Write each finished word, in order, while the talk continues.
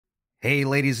Hey,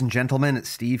 ladies and gentlemen, it's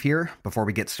Steve here. Before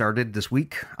we get started this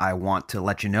week, I want to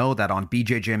let you know that on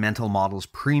BJJ Mental Models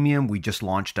Premium, we just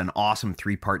launched an awesome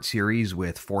 3-part series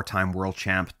with 4-time world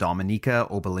champ Dominika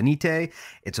Obelenite.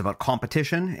 It's about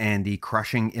competition and the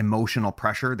crushing emotional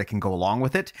pressure that can go along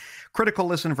with it. Critical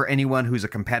listen for anyone who's a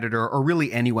competitor or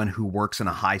really anyone who works in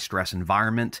a high-stress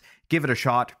environment. Give it a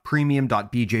shot,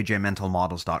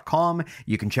 premium.bjjmentalmodels.com.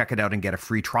 You can check it out and get a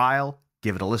free trial.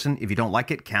 Give it a listen. If you don't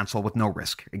like it, cancel with no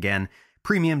risk. Again,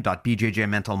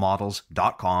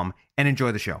 premium.bjjmentalmodels.com, and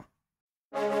enjoy the show.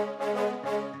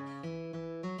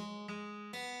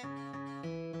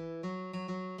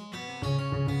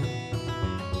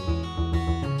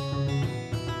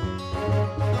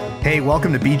 Hey,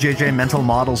 welcome to BJJ Mental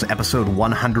Models, episode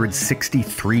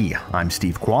 163. I'm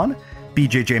Steve Kwan.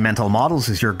 BJJ Mental Models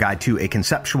is your guide to a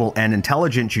conceptual and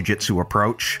intelligent jiu-jitsu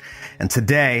approach. And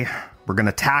today, we're going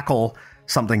to tackle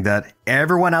something that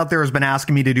everyone out there has been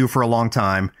asking me to do for a long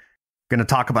time. We're going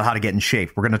to talk about how to get in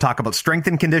shape. We're going to talk about strength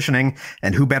and conditioning,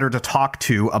 and who better to talk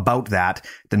to about that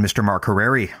than Mr. Mark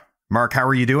Harari. Mark, how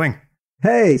are you doing?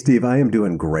 Hey, Steve, I am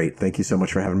doing great. Thank you so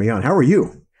much for having me on. How are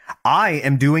you? I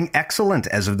am doing excellent.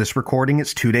 As of this recording,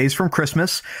 it's 2 days from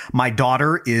Christmas. My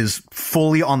daughter is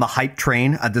fully on the hype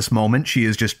train at this moment. She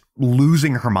is just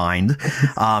losing her mind.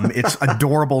 It's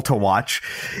adorable to watch.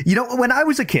 You know, when I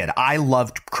was a kid, I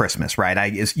loved Christmas,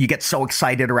 right? You get so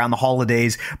excited around the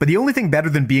holidays, but the only thing better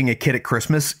than being a kid at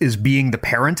Christmas is being the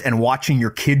parent and watching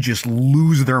your kid just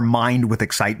lose their mind with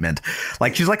excitement.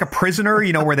 Like, she's like a prisoner,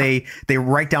 you know, where they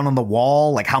write down on the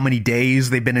wall, like, how many days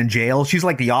they've been in jail. She's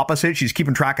like the opposite. She's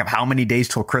keeping track of how many days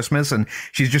till Christmas, and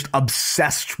she's just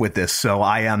obsessed with this. So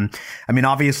I mean,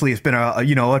 obviously it's been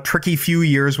a tricky few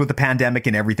years with the pandemic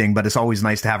and everything, but it's always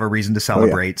nice to have a reason to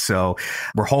celebrate. So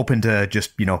we're hoping to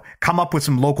just, come up with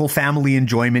some local family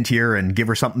enjoyment here and give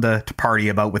her something to party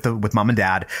about with mom and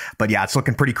dad. But yeah, it's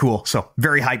looking pretty cool. So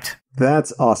very hyped.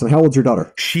 That's awesome. How old's your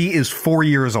daughter? She is 4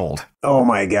 years old. Oh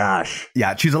my gosh.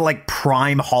 Yeah, she's at like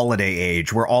prime holiday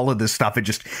age where all of this stuff, it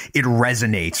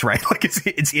resonates, right? Like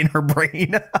it's in her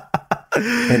brain.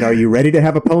 And are you ready to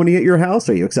have a pony at your house?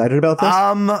 Are you excited about this?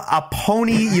 A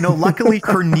pony, luckily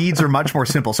her needs are much more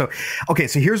simple. So, okay,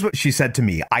 so here's what she said to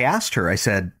me. I asked her, I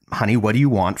said, honey, what do you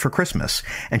want for Christmas?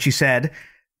 And she said,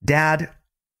 Dad,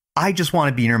 I just want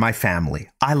to be near my family.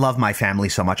 I love my family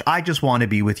so much. I just want to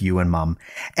be with you and mom,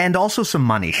 and also some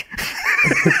money.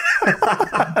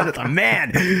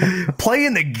 Man,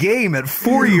 playing the game at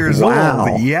 4 years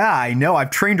old. Yeah, I know.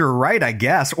 I've trained her right, I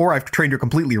guess, or I've trained her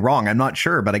completely wrong. I'm not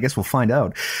sure, but I guess we'll find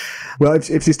out. Well,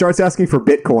 if she starts asking for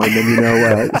Bitcoin, then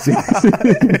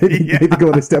maybe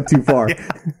going a step too far.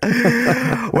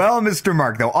 Well, Mr.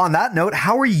 Mark, though, on that note,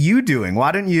 how are you doing?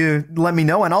 Why don't you let me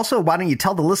know? And also, why don't you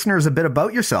tell the listeners a bit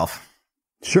about yourself?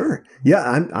 Sure. Yeah,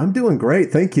 I'm doing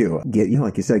great. Thank you.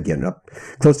 Like you said, getting up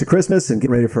close to Christmas and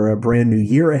getting ready for a brand new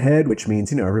year ahead, which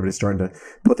means, everybody's starting to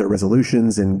put their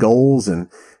resolutions and goals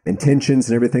and intentions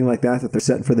and everything like that they're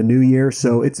setting for the new year.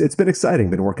 So it's been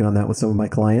exciting. Been working on that with some of my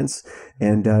clients,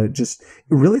 and just it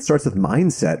really starts with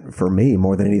mindset for me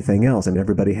more than anything else. I mean,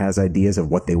 everybody has ideas of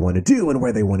what they want to do and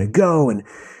where they want to go, and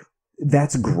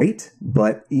that's great.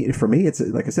 But for me, it's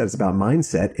like I said, it's about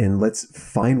mindset, and let's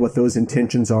find what those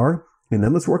intentions are. And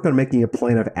then let's work on making a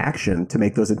plan of action to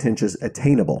make those intentions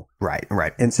attainable. Right.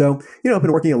 And so, I've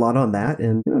been working a lot on that,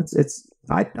 and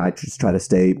I just try to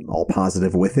stay all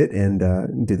positive with it and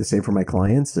do the same for my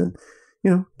clients, and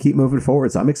keep moving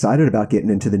forward. So I'm excited about getting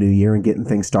into the new year and getting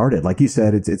things started. Like you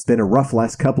said, it's been a rough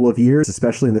last couple of years,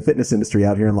 especially in the fitness industry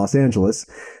out here in Los Angeles.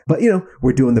 But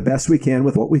we're doing the best we can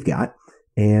with what we've got,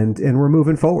 and we're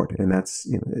moving forward. And that's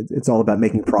it's all about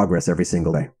making progress every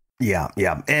single day. Yeah.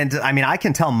 And I mean, I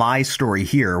can tell my story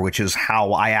here, which is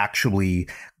how I actually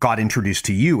got introduced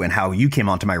to you and how you came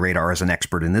onto my radar as an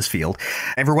expert in this field.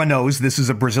 Everyone knows this is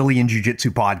a Brazilian Jiu-Jitsu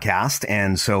podcast.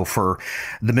 And so for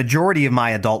the majority of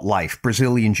my adult life,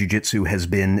 Brazilian Jiu-Jitsu has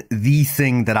been the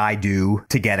thing that I do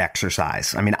to get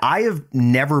exercise. I mean, I have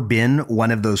never been one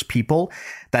of those people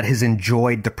that has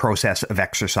enjoyed the process of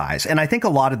exercise. And I think a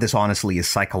lot of this, honestly, is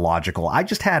psychological. I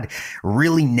just had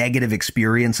really negative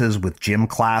experiences with gym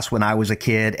class when I was a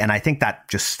kid, and I think that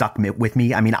just stuck with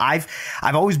me. I mean, I've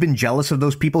always been jealous of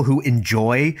those people who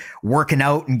enjoy working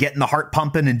out and getting the heart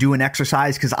pumping and doing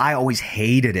exercise, because I always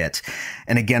hated it.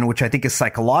 And again, which I think is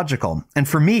psychological. And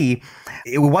for me,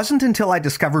 it wasn't until I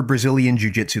discovered Brazilian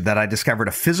Jiu-Jitsu that I discovered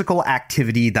a physical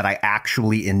activity that I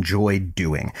actually enjoyed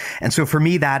doing. And so for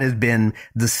me, that has been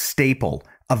the staple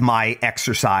of my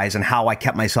exercise and how I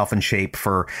kept myself in shape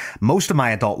for most of my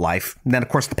adult life. And then, of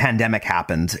course, the pandemic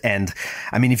happened. And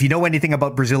I mean, if you know anything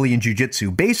about Brazilian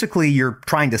Jiu-Jitsu, basically you're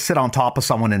trying to sit on top of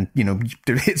someone and,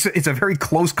 it's a very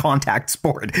close contact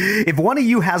sport. If one of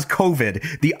you has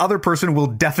COVID, the other person will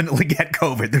definitely get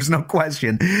COVID. There's no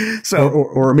question. So,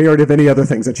 or a myriad of any other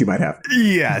things that you might have.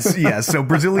 Yes. So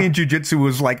Brazilian Jiu-Jitsu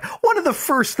was like one of the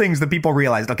first things that people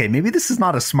realized, okay, maybe this is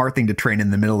not a smart thing to train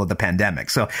in the middle of the pandemic.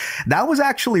 So that was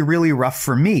actually really rough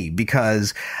for me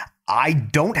because I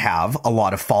don't have a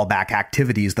lot of fallback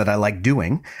activities that I like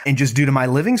doing. And just due to my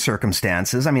living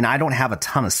circumstances, I mean, I don't have a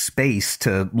ton of space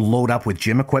to load up with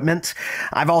gym equipment.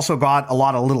 I've also got a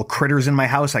lot of little critters in my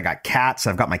house. I got cats.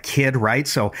 I've got my kid, right?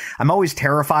 So I'm always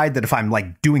terrified that if I'm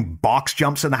like doing box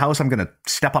jumps in the house, I'm going to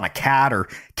step on a cat or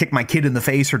kick my kid in the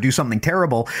face or do something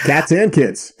terrible. Cats and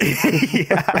kids.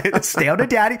 Yeah, stay out of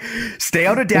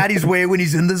daddy's way when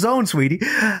he's in the zone, sweetie.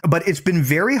 But it's been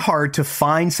very hard to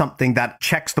find something that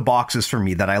checks the boxes for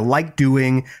me that I like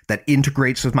doing, that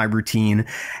integrates with my routine.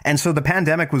 And so the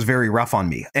pandemic was very rough on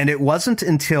me. And it wasn't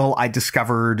until I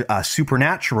discovered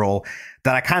Supernatural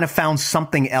that I kind of found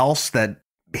something else that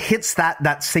hits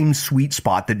that same sweet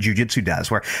spot that jiu-jitsu does,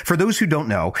 where for those who don't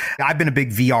know, I've been a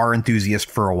big VR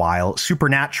enthusiast for a while.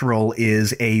 Supernatural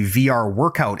is a VR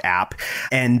workout app,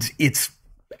 and it's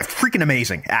freaking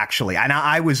amazing, actually. And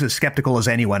I was as skeptical as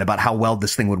anyone about how well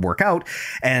this thing would work out.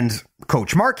 And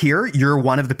Coach Mark here, you're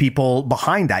one of the people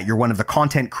behind that. You're one of the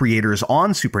content creators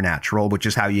on Supernatural, which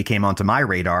is how you came onto my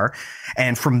radar.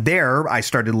 And from there, I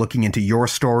started looking into your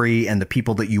story and the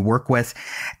people that you work with.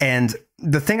 And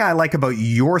the thing I like about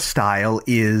your style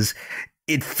is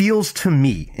it feels to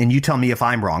me, and you tell me if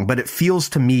I'm wrong, but it feels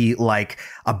to me like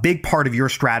a big part of your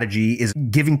strategy is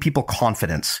giving people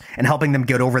confidence and helping them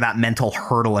get over that mental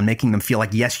hurdle and making them feel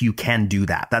like, yes, you can do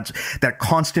that. That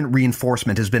constant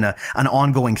reinforcement has been an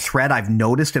ongoing thread I've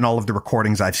noticed in all of the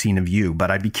recordings I've seen of you. But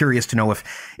I'd be curious to know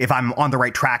if I'm on the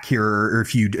right track here or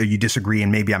if you disagree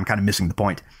and maybe I'm kind of missing the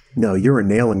point. No, you're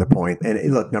nailing the point.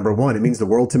 And look, number one, it means the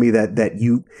world to me that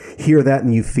you hear that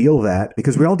and you feel that,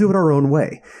 because we all do it our own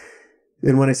way.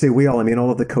 And when I say we all, I mean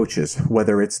all of the coaches,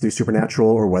 whether it's through Supernatural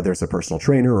or whether it's a personal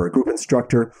trainer or a group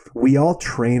instructor, we all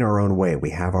train our own way.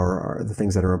 We have the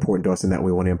things that are important to us and that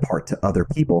we want to impart to other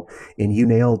people. And you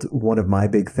nailed one of my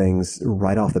big things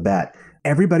right off the bat.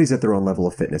 Everybody's at their own level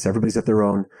of fitness. Everybody's at their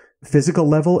own physical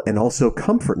level and also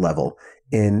comfort level.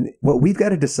 And what we've got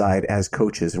to decide as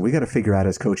coaches, and we got to figure out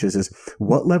as coaches, is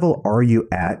what level are you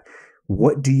at?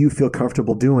 What do you feel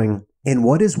comfortable doing? And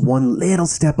what is one little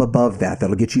step above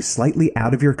that'll get you slightly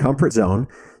out of your comfort zone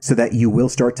so that you will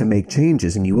start to make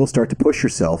changes and you will start to push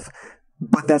yourself.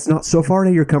 But that's not so far out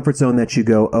of your comfort zone that you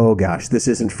go, oh gosh, this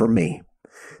isn't for me.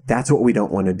 That's what we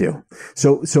don't want to do.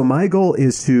 So my goal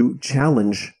is to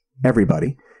challenge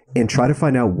everybody and try to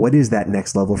find out what is that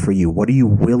next level for you. What are you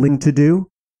willing to do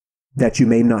that you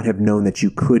may not have known that you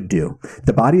could do?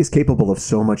 The body is capable of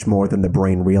so much more than the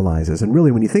brain realizes. And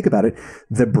really, when you think about it,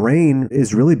 the brain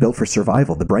is really built for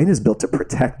survival. The brain is built to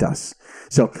protect us.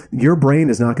 So your brain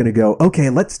is not going to go, okay,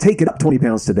 let's take it up 20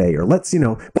 pounds today, or let's,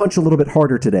 punch a little bit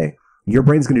harder today. Your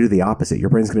brain's going to do the opposite. Your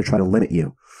brain's going to try to limit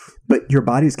you. But your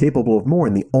body is capable of more.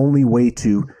 And the only way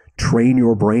to train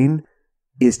your brain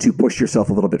is to push yourself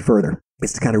a little bit further.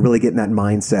 It's to kind of really get in that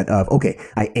mindset of, okay,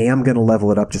 I am going to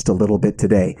level it up just a little bit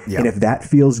today. Yeah. And if that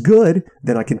feels good,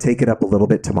 then I can take it up a little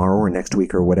bit tomorrow or next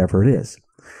week or whatever it is.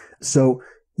 So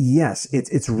yes,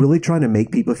 it's really trying to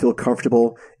make people feel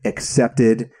comfortable,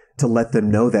 accepted, to let them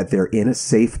know that they're in a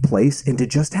safe place and to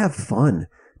just have fun.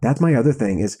 That's my other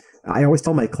thing is I always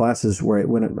tell my classes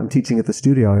when I'm teaching at the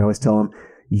studio, I always tell them,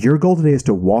 your goal today is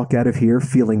to walk out of here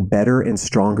feeling better and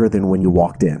stronger than when you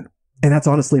walked in. And that's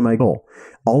honestly my goal.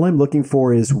 All I'm looking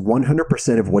for is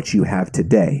 100% of what you have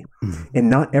today. Mm-hmm. And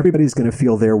not everybody's going to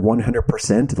feel their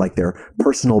 100%, like their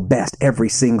personal best every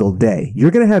single day.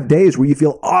 You're going to have days where you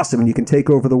feel awesome and you can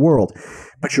take over the world.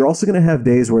 But you're also going to have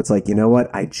days where it's like, you know what?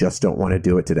 I just don't want to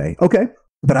do it today. Okay.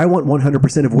 But I want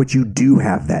 100% of what you do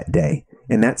have that day.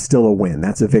 And that's still a win.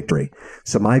 That's a victory.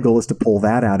 So my goal is to pull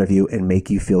that out of you and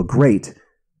make you feel great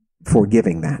for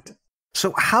giving that.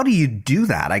 So how do you do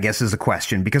that, I guess, is the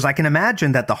question, because I can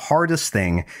imagine that the hardest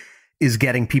thing is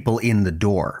getting people in the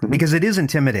door, because it is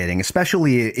intimidating,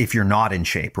 especially if you're not in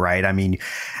shape, right? I mean,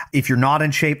 if you're not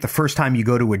in shape, the first time you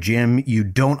go to a gym, you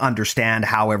don't understand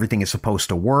how everything is supposed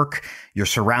to work. You're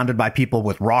surrounded by people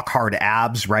with rock hard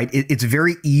abs, right? It's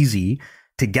very easy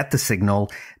to get the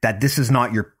signal that this is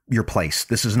not your place.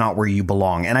 This is not where you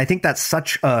belong. And I think that's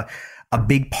such a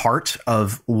big part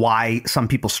of why some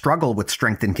people struggle with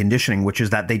strength and conditioning, which is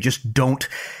that they just don't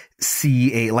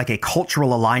see a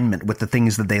cultural alignment with the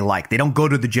things that they like. They don't go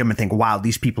to the gym and think, wow,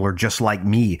 these people are just like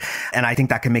me. And I think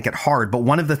that can make it hard. But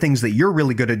one of the things that you're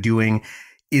really good at doing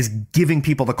is giving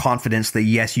people the confidence that,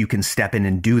 yes, you can step in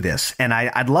and do this. And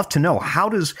I'd love to know, how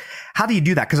do you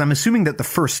do that? Because I'm assuming that the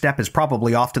first step is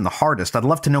probably often the hardest. I'd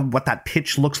love to know what that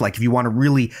pitch looks like if you want to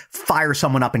really fire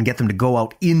someone up and get them to go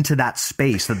out into that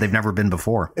space that they've never been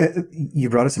before. You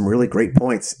brought up some really great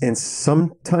points. And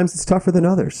sometimes it's tougher than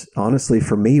others. Honestly,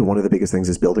 for me, one of the biggest things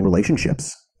is building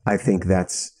relationships. I think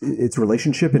it's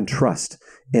relationship and trust.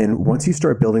 And once you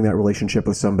start building that relationship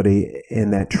with somebody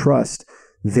and that trust,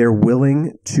 they're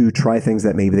willing to try things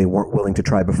that maybe they weren't willing to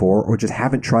try before, or just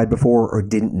haven't tried before, or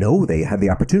didn't know they had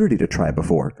the opportunity to try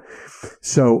before.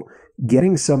 So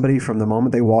getting somebody from the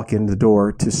moment they walk in the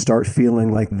door to start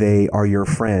feeling like they are your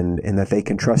friend and that they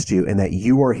can trust you and that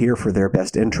you are here for their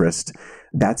best interest,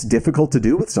 that's difficult to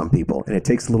do with some people. And it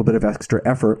takes a little bit of extra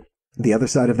effort. The other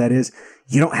side of that is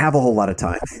you don't have a whole lot of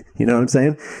time. You know what I'm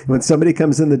saying? When somebody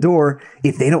comes in the door,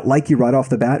 if they don't like you right off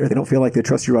the bat, or they don't feel like they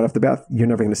trust you right off the bat, you're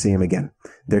never going to see them again.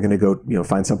 They're going to go,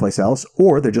 find someplace else,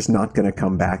 or they're just not going to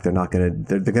come back. They're going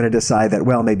to decide that,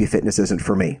 well, maybe fitness isn't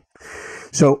for me.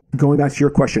 So going back to your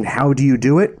question, how do you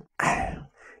do it?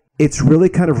 It's really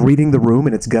kind of reading the room,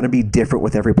 and it's going to be different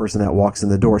with every person that walks in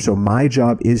the door. So my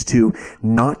job is to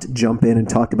not jump in and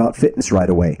talk about fitness right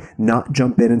away, not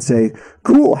jump in and say,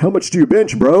 cool, how much do you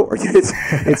bench, bro? Or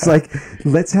it's like,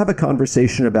 let's have a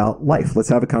conversation about life. Let's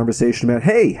have a conversation about,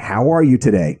 hey, how are you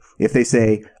today? If they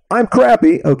say, I'm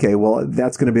crappy. Okay, well,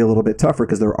 that's going to be a little bit tougher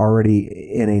because they're already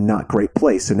in a not great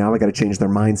place. So now I got to change their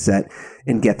mindset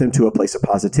and get them to a place of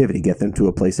positivity, get them to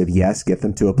a place of yes, get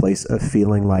them to a place of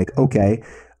feeling like, okay,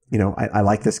 I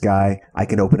like this guy. I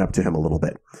can open up to him a little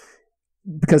bit,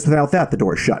 because without that, the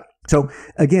door is shut. So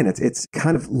again, it's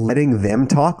kind of letting them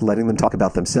talk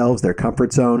about themselves, their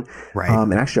comfort zone. Right.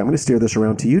 And actually, I'm going to steer this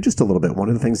around to you just a little bit. One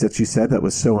of the things that you said that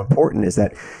was so important is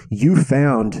that you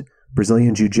found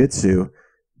Brazilian Jiu-Jitsu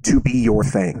to be your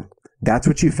thing. That's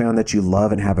what you found that you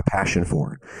love and have a passion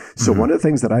for. So one of the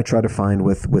things that I try to find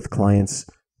with clients,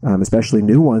 especially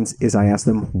new ones, is I ask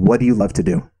them, what do you love to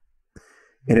do?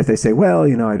 And if they say, well,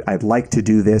 I'd like to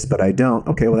do this, but I don't.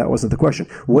 Okay, well, that wasn't the question.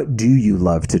 What do you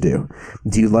love to do?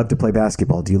 Do you love to play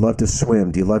basketball? Do you love to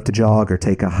swim? Do you love to jog or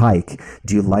take a hike?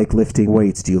 Do you like lifting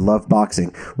weights? Do you love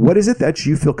boxing? What is it that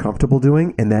you feel comfortable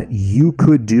doing and that you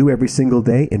could do every single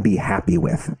day and be happy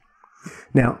with?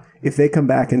 Now, if they come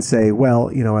back and say,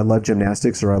 well, I love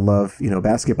gymnastics or I love,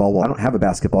 basketball. Well, I don't have a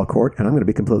basketball court. And I'm going to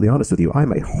be completely honest with you.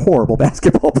 I'm a horrible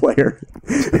basketball player.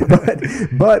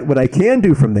 but what I can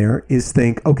do from there is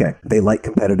think, okay, they like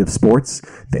competitive sports.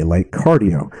 They like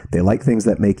cardio. They like things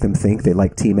that make them think. They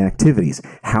like team activities.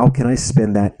 How can I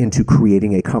spin that into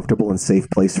creating a comfortable and safe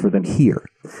place for them here?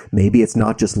 Maybe it's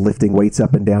not just lifting weights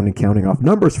up and down and counting off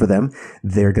numbers for them.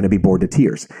 They're going to be bored to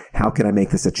tears. How can I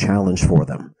make this a challenge for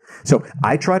them? So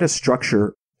I try to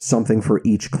structure something for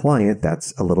each client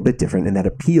that's a little bit different and that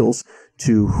appeals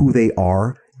to who they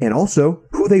are and also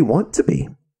who they want to be.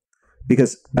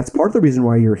 Because that's part of the reason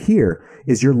why you're here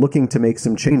is you're looking to make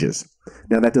some changes.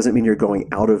 Now, that doesn't mean you're going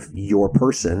out of your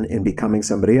person and becoming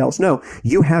somebody else. No,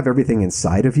 you have everything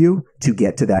inside of you to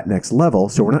get to that next level.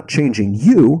 So we're not changing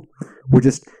you. We're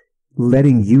just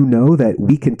letting you know that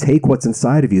we can take what's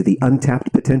inside of you, the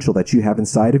untapped potential that you have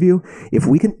inside of you. If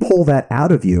we can pull that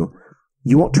out of you,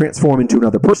 you won't transform into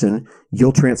another person.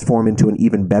 You'll transform into an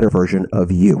even better version of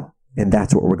you. And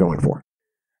that's what we're going for.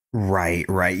 Right.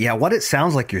 Yeah. What it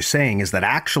sounds like you're saying is that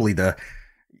actually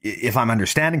if I'm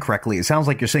understanding correctly, it sounds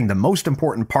like you're saying the most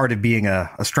important part of being a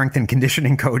strength and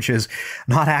conditioning coach is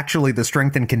not actually the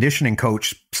strength and conditioning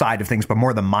coach side of things, but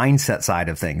more the mindset side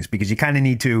of things, because you kind of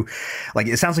need to,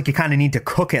 it sounds like you kind of need to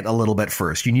cook it a little bit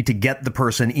first. You need to get the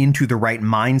person into the right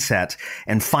mindset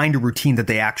and find a routine that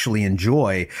they actually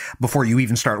enjoy before you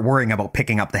even start worrying about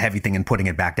picking up the heavy thing and putting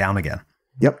it back down again.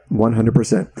 Yep,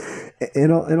 100%.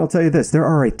 And I'll tell you this, there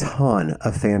are a ton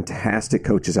of fantastic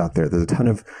coaches out there. There's a ton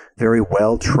of very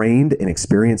well-trained and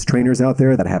experienced trainers out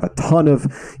there that have a ton of,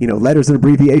 letters and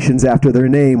abbreviations after their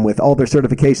name with all their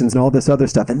certifications and all this other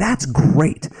stuff. And that's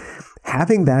great.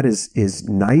 Having that is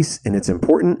nice and it's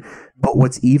important. But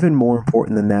what's even more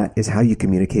important than that is how you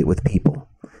communicate with people.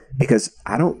 Because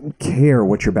I don't care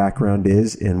what your background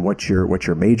is and what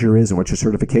your major is and what your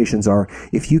certifications are.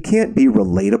 If you can't be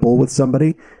relatable with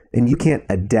somebody and you can't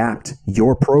adapt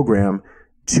your program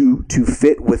to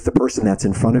fit with the person that's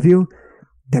in front of you,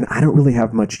 then I don't really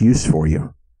have much use for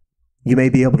you. You may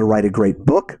be able to write a great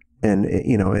book and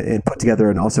put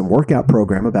together an awesome workout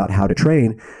program about how to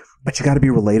train, but you got to be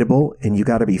relatable and you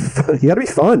got to be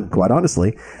fun, quite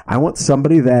honestly. I want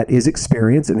somebody that is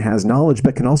experienced and has knowledge,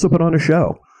 but can also put on a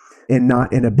show. And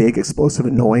not in a big, explosive,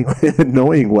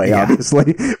 annoying way,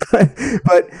 obviously.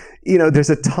 But there's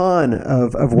a ton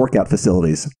of workout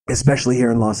facilities, especially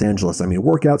here in Los Angeles. I mean,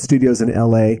 workout studios in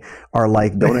LA are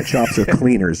like donut shops or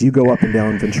cleaners. You go up and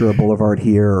down Ventura Boulevard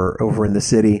here or over in the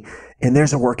city, and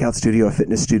there's a workout studio, a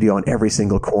fitness studio on every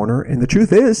single corner. And the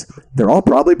truth is, they're all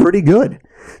probably pretty good.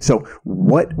 So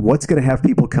what's going to have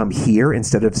people come here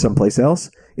instead of someplace else?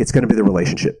 It's going to be the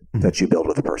relationship that you build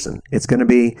with a person. It's going to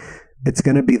be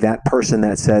that person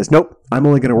that says, nope, I'm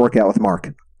only going to work out with Mark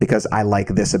because I like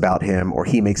this about him, or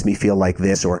he makes me feel like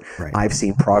this, or right. I've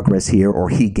seen progress here, or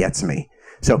he gets me.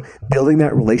 So building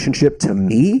that relationship to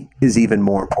me is even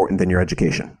more important than your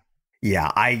education.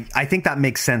 Yeah, I think that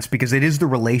makes sense because it is the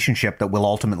relationship that will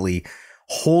ultimately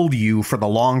hold you for the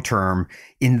long term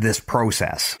in this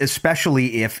process,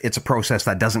 especially if it's a process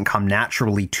that doesn't come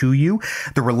naturally to you.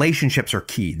 The relationships are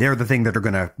key. They're the thing that are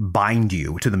going to bind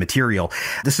you to the material.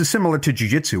 This is similar to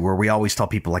jiu-jitsu, where we always tell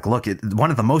people, like, look,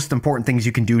 one of the most important things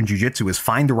you can do in jiu-jitsu is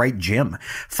find the right gym.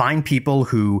 Find people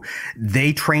who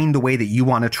they train the way that you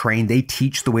want to train. They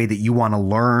teach the way that you want to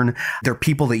learn. They're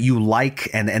people that you like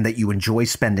and that you enjoy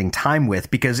spending time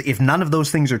with, because if none of those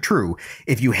things are true,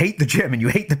 if you hate the gym and you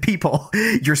hate the people,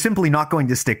 you're simply not going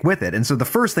to stick with it. And so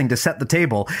the first thing to set the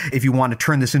table, if you want to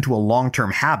turn this into a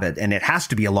long-term habit, and it has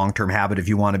to be a long-term habit if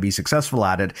you want to be successful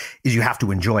at it, is you have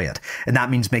to enjoy it. And that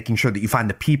means making sure that you find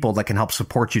the people that can help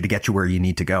support you to get you where you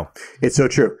need to go. It's so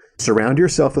true. Surround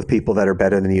yourself with people that are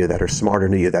better than you, that are smarter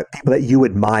than you, that people that you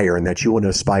admire and that you want to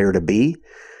aspire to be.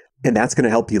 And that's going to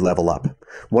help you level up.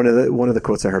 One of the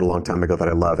quotes I heard a long time ago that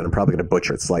I love, and I'm probably going to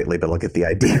butcher it slightly, but I'll get the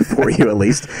idea for you at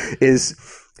least, is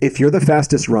if you're the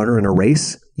fastest runner in a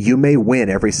race, you may win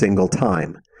every single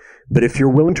time. But if you're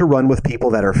willing to run with people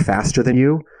that are faster than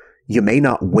you, you may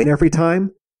not win every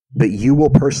time, but you will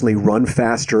personally run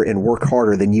faster and work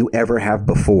harder than you ever have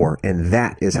before. And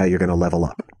that is how you're going to level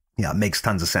up. Yeah, it makes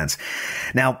tons of sense.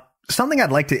 Now, something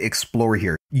I'd like to explore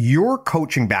here. Your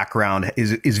coaching background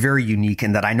is very unique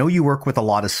in that I know you work with a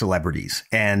lot of celebrities,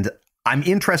 and I'm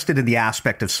interested in the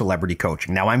aspect of celebrity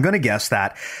coaching. Now, I'm going to guess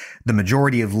that the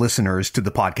majority of listeners to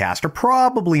the podcast are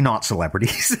probably not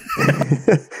celebrities.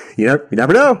 You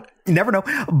never know. You never know.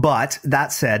 But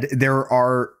that said, there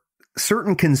are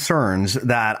certain concerns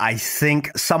that I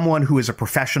think someone who is a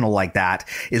professional like that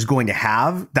is going to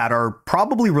have that are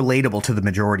probably relatable to the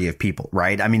majority of people,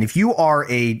 right? I mean, if you are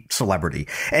a celebrity,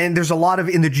 and there's a lot of,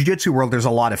 in the jiu-jitsu world, there's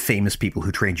a lot of famous people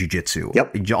who train jiu-jitsu.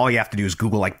 Yep. All you have to do is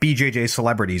Google like BJJ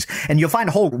celebrities, and you'll find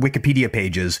whole Wikipedia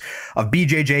pages of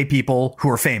BJJ people who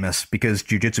are famous because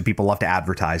jiu-jitsu people love to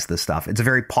advertise this stuff. It's a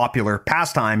very popular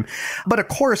pastime. But of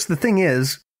course, the thing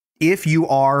is, if you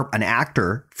are an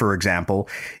actor, for example,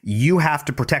 you have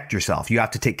to protect yourself. You have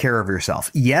to take care of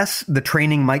yourself. Yes, the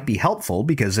training might be helpful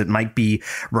because it might be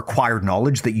required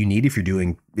knowledge that you need if you're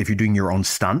doing your own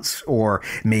stunts, or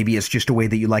maybe it's just a way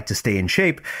that you like to stay in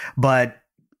shape. But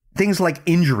things like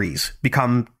injuries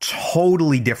become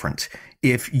totally different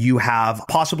if you have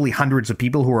possibly hundreds of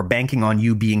people who are banking on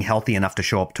you being healthy enough to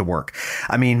show up to work.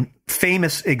 I mean,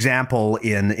 famous example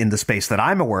in the space that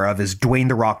I'm aware of is Dwayne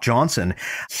 "The Rock" Johnson.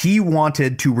 He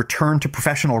wanted to return to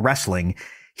professional wrestling.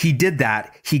 He did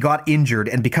that. He got injured.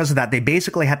 And because of that, they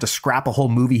basically had to scrap a whole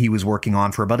movie he was working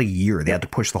on for about a year. They had to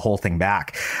push the whole thing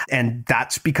back. And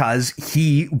that's because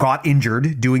he got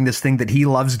injured doing this thing that he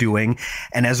loves doing.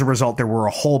 And as a result, there were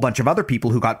a whole bunch of other people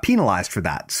who got penalized for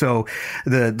that. So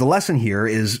the lesson here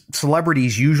is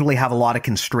celebrities usually have a lot of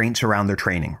constraints around their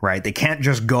training, right? They can't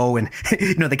just go and,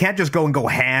 they can't just go and go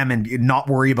ham and not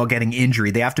worry about getting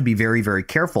injury. They have to be very, very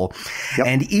careful. Yep.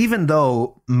 And even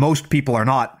though most people are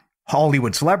not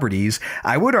Hollywood celebrities,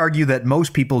 I would argue that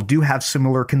most people do have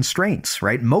similar constraints,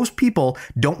 right? Most people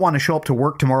don't want to show up to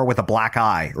work tomorrow with a black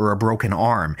eye or a broken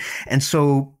arm. And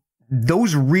so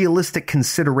those realistic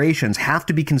considerations have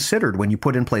to be considered when you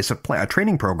put in place a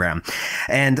training program.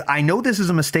 And I know this is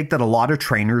a mistake that a lot of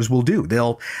trainers will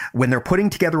do. When they're putting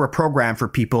together a program for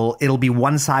people, it'll be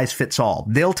one size fits all.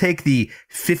 They'll take the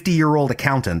 50-year-old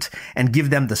accountant and give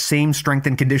them the same strength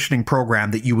and conditioning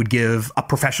program that you would give a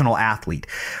professional athlete,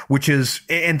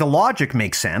 and the logic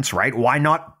makes sense, right? Why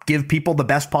not give people the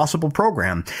best possible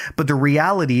program? But the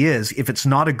reality is, if it's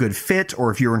not a good fit, or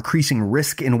if you're increasing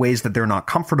risk in ways that they're not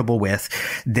comfortable with,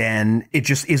 then it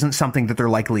just isn't something that they're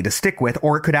likely to stick with,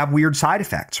 or it could have weird side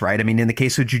effects, right? I mean, in the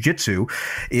case of jiu-jitsu,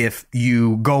 if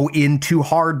you go in too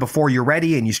hard before you're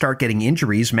ready and you start getting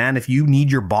injuries, man, if you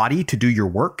need your body to do your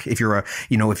work, if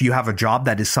you have a job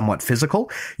that is somewhat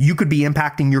physical, you could be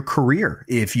impacting your career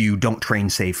if you don't train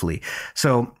safely.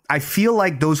 So I feel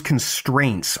like those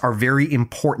constraints are very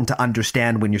important to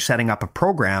understand when you're setting up a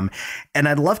program. And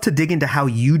I'd love to dig into how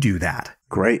you do that.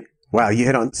 Great. Wow, you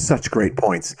hit on such great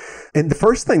points. And the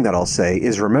first thing that I'll say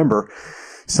is, remember,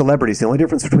 celebrities, the only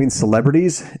difference between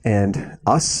celebrities and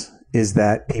us is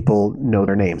that people know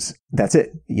their names. That's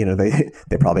it.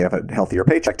 They probably have a healthier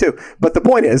paycheck too. But the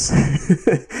point is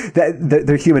that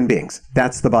they're human beings.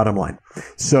 That's the bottom line.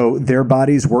 So their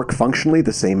bodies work functionally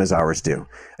the same as ours do.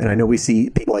 And I know we see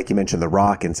people like you mentioned, The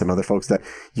Rock and some other folks that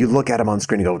you look at them on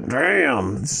screen and go,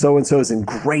 damn, so-and-so is in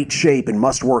great shape and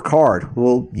must work hard.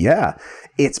 Well, yeah,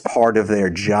 it's part of their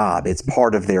job. It's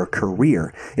part of their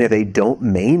career. And if they don't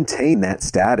maintain that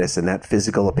status and that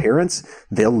physical appearance,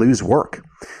 they'll lose work.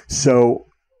 So,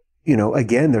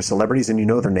 again, they're celebrities and you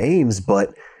know their names,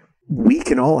 but we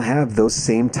can all have those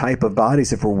same type of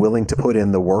bodies if we're willing to put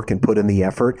in the work and put in the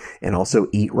effort and also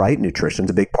eat right. Nutrition's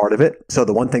a big part of it. So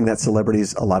the one thing that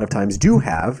celebrities a lot of times do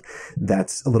have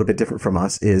that's a little bit different from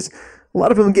us is a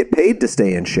lot of them get paid to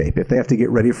stay in shape. If they have to get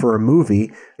ready for a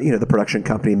movie, the production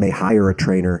company may hire a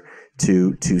trainer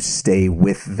to stay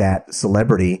with that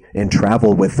celebrity and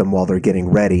travel with them while they're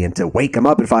getting ready and to wake them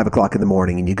up at 5 o'clock in the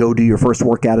morning and you go do your first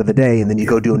workout of the day and then you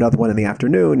go do another one in the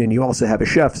afternoon and you also have a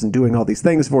chefs and doing all these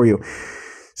things for you.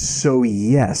 So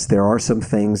yes, there are some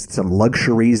things, some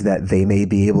luxuries that they may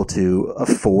be able to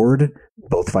afford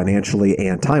both financially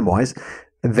and time-wise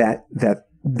that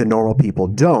the normal people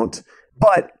don't.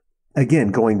 But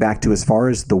again, going back to as far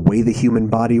as the way the human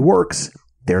body works,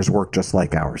 theirs work just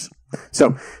like ours.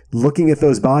 So looking at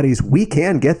those bodies, we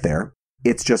can get there.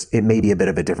 It's just, it may be a bit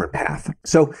of a different path.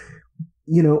 So,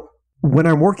 when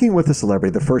I'm working with a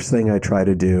celebrity, the first thing I try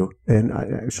to do, and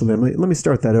let me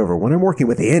start that over. When I'm working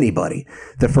with anybody,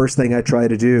 the first thing I try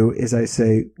to do is I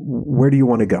say, where do you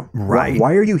want to go? Right.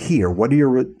 Why are you here? What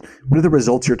are the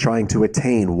results you're trying to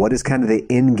attain? What is kind of the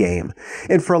end game?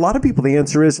 And for a lot of people, the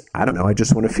answer is, I don't know. I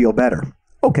just want to feel better.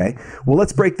 Okay, well,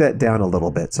 let's break that down a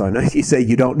little bit. So I know you say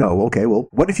you don't know. Okay, well,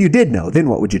 what if you did know? Then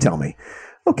what would you tell me?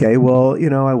 Okay, well,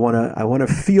 I want to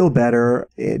feel better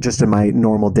just in my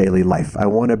normal daily life. I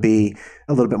want to be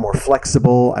a little bit more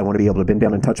flexible. I want to be able to bend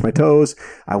down and touch my toes.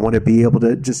 I want to be able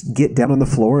to just get down on the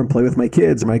floor and play with my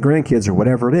kids or my grandkids or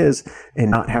whatever it is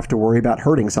and not have to worry about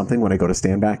hurting something when I go to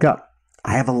stand back up.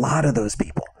 I have a lot of those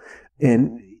people.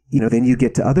 And, then you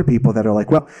get to other people that are like,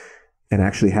 well, and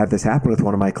actually had this happen with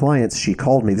one of my clients. She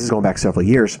called me, this is going back several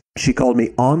years. She called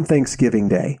me on Thanksgiving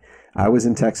Day. I was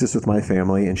in Texas with my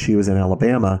family and she was in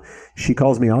Alabama. She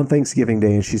calls me on Thanksgiving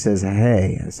Day and she says,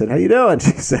 hey, I said, how you doing?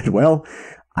 She said, well,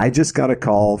 I just got a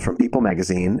call from People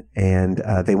Magazine and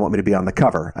they want me to be on the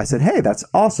cover. I said, hey, that's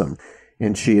awesome.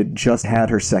 And she had just had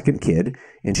her second kid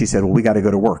and she said, well, we got to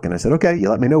go to work. And I said, okay, you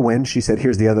let me know when. She said,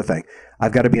 here's the other thing.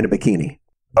 I've got to be in a bikini.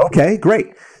 Okay, great.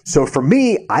 So for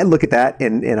me, I look at that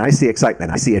and I see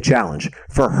excitement. I see a challenge.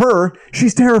 For her,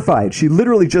 she's terrified. She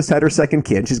literally just had her second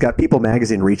kid. She's got People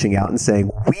Magazine reaching out and saying,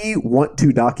 we want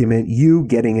to document you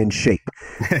getting in shape.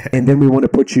 And then we want to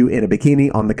put you in a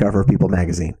bikini on the cover of People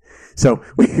Magazine. So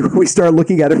we start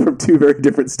looking at it from two very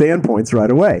different standpoints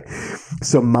right away.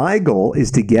 So my goal is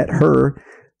to get her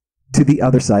to the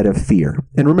other side of fear.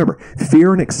 And remember,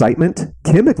 fear and excitement,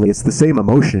 chemically, it's the same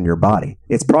emotion in your body.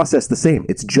 It's processed the same.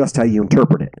 It's just how you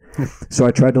interpret it. So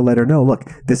I tried to let her know, look,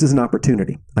 this is an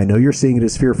opportunity. I know you're seeing it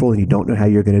as fearful and you don't know how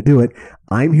you're going to do it.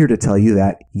 I'm here to tell you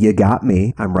that you got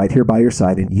me. I'm right here by your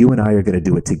side and you and I are going to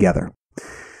do it together.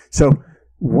 So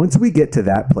once we get to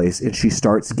that place and she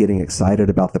starts getting excited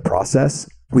about the process,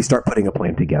 we start putting a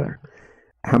plan together.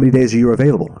 How many days are you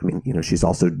available? I mean, she's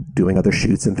also doing other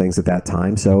shoots and things at that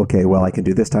time. So, okay, well, I can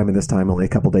do this time and this time, only a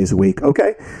couple days a week.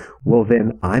 Okay, well,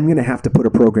 then I'm going to have to put a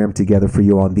program together for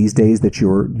you on these days that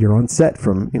you're on set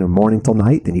from, morning till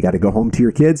night. Then you got to go home to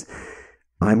your kids.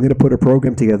 I'm going to put a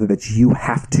program together that you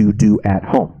have to do at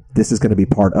home. This is going to be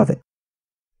part of it.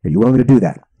 Are you willing to do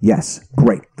that? Yes.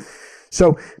 Great.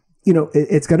 So,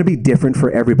 it's going to be different for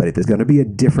everybody. There's going to be a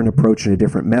different approach and a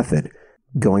different method.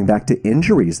 Going back to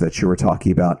injuries that you were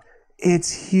talking about,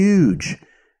 it's huge.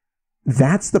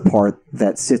 That's the part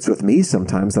that sits with me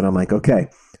sometimes that I'm like, okay,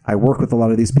 I work with a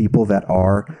lot of these people that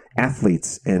are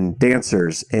athletes and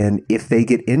dancers. And if they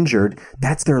get injured,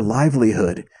 that's their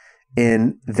livelihood.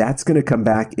 And that's going to come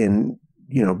back and,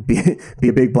 be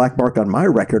a big black mark on my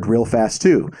record real fast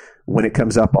too. When it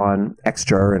comes up on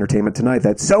Extra or Entertainment Tonight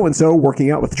that so-and-so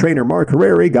working out with trainer Mark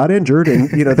Harari got injured and,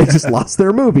 they just lost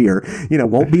their movie or,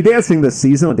 won't be dancing this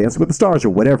season on Dancing with the Stars or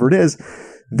whatever it is.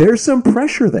 There's some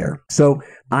pressure there. So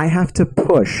I have to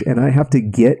push and I have to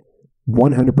get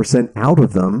 100% out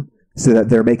of them so that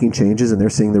they're making changes and they're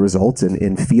seeing the results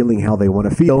and feeling how they want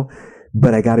to feel.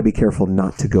 But I got to be careful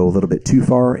not to go a little bit too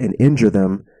far and injure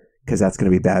them because that's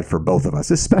going to be bad for both of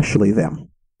us, especially them.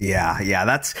 Yeah,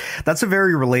 that's a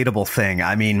very relatable thing.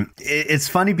 I mean, it's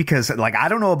funny because like I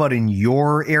don't know about in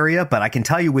your area, but I can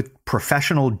tell you with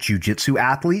professional jiu-jitsu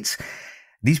athletes,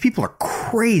 these people are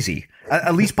crazy,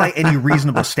 at least by any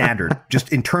reasonable standard,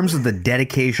 just in terms of the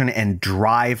dedication and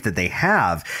drive that they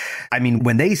have. I mean,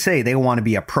 when they say they want to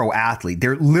be a pro athlete,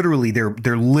 they're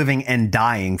living and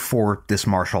dying for this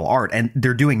martial art, and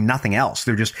they're doing nothing else.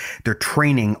 They're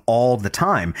training all the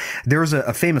time. There's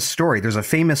a famous story. There's a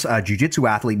famous jiu-jitsu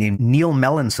athlete named Neil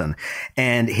Mellinson,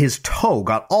 and his toe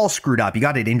got all screwed up. He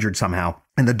got it injured somehow.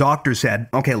 And the doctor said,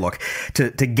 okay, look,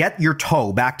 to get your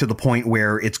toe back to the point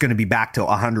where it's going to be back to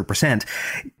 100%,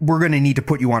 we're going to need to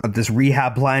put you on this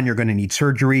rehab plan. You're going to need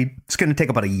surgery. It's going to take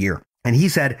about a year. And he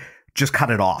said, just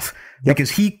cut it off. Yep.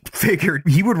 Because he figured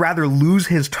he would rather lose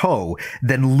his toe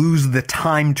than lose the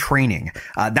time training.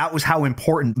 That was how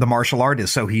important the martial art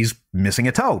is. So he's missing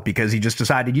a toe because he just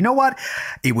decided, you know what?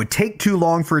 It would take too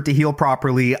long for it to heal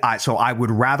properly. So I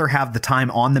would rather have the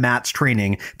time on the mats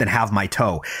training than have my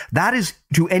toe. That is,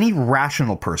 to any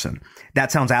rational person,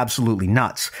 that sounds absolutely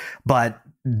nuts. But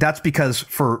that's because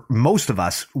for most of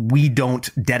us, we don't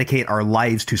dedicate our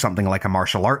lives to something like a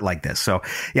martial art like this. So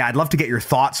yeah, I'd love to get your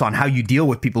thoughts on how you deal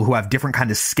with people who have different kind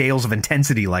of scales of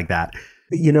intensity like that.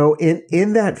 You know,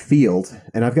 in that field,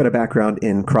 and I've got a background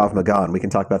in Krav Maga, and we can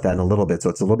talk about that in a little bit.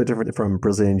 So it's a little bit different from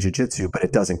Brazilian Jiu-Jitsu, but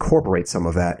it does incorporate some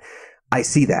of that. I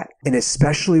see that. And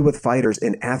especially with fighters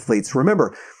and athletes,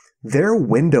 remember, their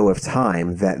window of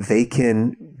time that they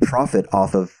can profit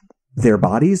off of their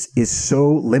bodies is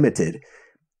so limited.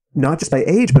 Not just by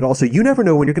age, but also you never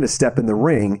know when you're going to step in the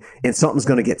ring and something's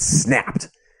going to get snapped.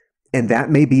 And that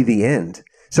may be the end.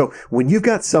 So when you've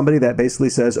got somebody that basically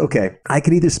says, okay, I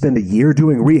can either spend a year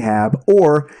doing rehab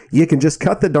or you can just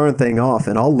cut the darn thing off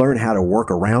and I'll learn how to work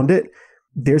around it.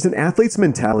 There's an athlete's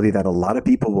mentality that a lot of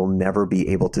people will never be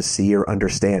able to see or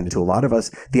understand. To a lot of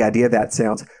us, the idea of that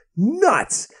sounds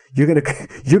nuts. You're going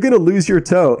to lose your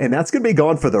toe and that's going to be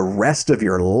gone for the rest of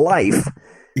your life.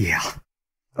 Yeah.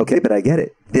 Okay, but I get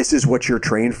it. This is what you're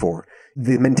trained for.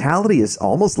 The mentality is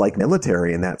almost like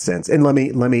military in that sense. And let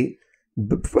me,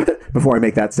 before I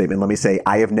make that statement, let me say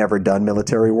I have never done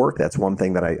military work. That's one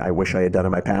thing that I wish I had done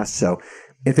in my past. So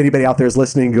if anybody out there is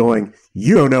listening going,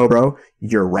 you don't know, bro,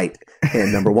 you're right.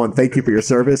 And number one, thank you for your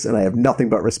service. And I have nothing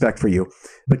but respect for you.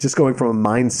 But just going from a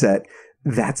mindset,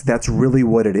 that's really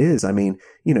what it is. I mean,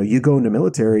 you know, you go into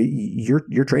military,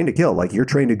 you're trained to kill. Like you're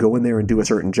trained to go in there and do a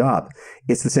certain job.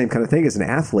 It's the same kind of thing as an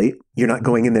athlete. You're not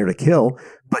going in there to kill,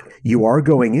 but you are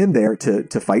going in there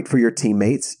to fight for your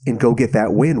teammates and go get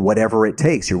that win, whatever it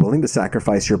takes. You're willing to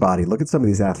sacrifice your body. Look at some of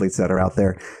these athletes that are out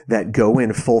there that go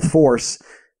in full force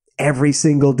every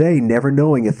single day, never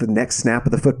knowing if the next snap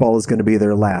of the football is going to be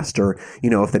their last, or,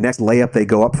 you know, if the next layup they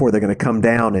go up for, they're going to come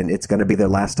down and it's going to be their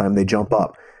last time they jump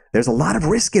up. There's a lot of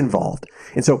risk involved.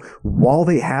 And so while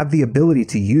they have the ability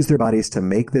to use their bodies to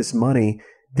make this money,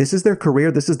 this is their career,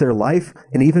 this is their life,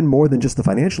 and even more than just the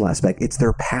financial aspect, it's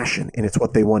their passion and it's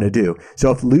what they want to do.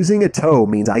 So if losing a toe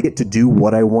means I get to do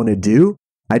what I want to do,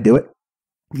 I do it.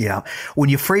 Yeah. When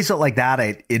you phrase it like that,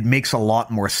 it makes a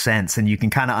lot more sense. And you can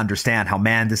kind of understand how,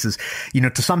 man, this is, you know,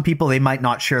 to some people, they might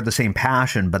not share the same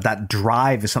passion, but that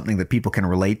drive is something that people can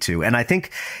relate to. And I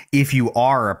think if you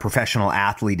are a professional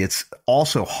athlete, it's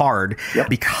also hard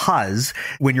because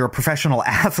when you're a professional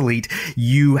athlete,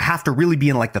 you have to really be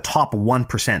in like the top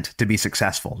 1% to be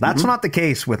successful. That's not the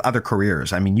case with other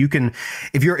careers. I mean, you can,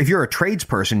 if you're a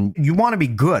tradesperson, you want to be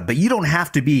good, but you don't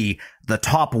have to be the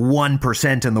top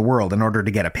 1% in the world in order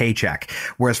to get a paycheck.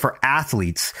 Whereas for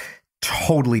athletes,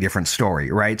 totally different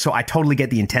story, right? So I totally get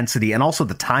the intensity and also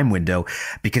the time window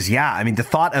because, yeah, I mean, the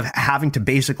thought of having to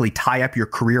basically tie up your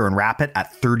career and wrap it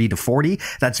at 30 to 40,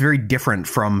 that's very different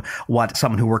from what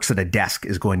someone who works at a desk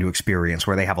is going to experience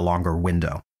where they have a longer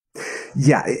window.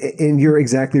 Yeah, and you're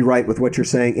exactly right with what you're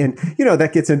saying. And, you know,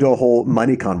 that gets into a whole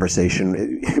money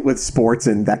conversation with sports,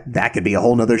 and that could be a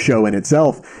whole nother show in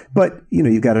itself. But, you know,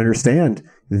 you've got to understand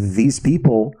these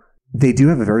people, they do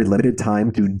have a very limited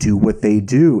time to do what they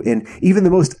do. And even the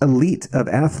most elite of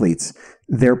athletes,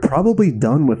 they're probably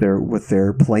done with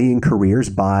their playing careers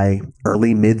by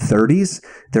early mid-30s.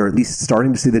 They're at least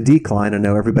starting to see the decline. I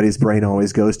know everybody's brain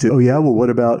always goes to, oh yeah, well, what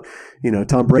about, you know,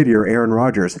 Tom Brady or Aaron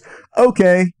Rodgers?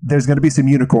 Okay, there's going to be some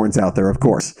unicorns out there, of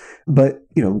course. But,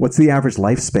 you know, what's the average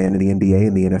lifespan in the NBA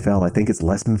and the NFL? I think it's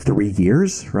less than 3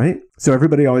 years, right? So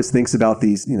everybody always thinks about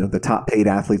these, you know, the top paid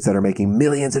athletes that are making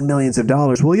millions and millions of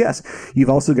dollars. Well, yes, you've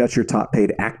also got your top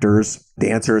paid actors,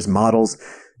 dancers, models,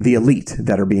 the elite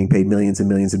that are being paid millions and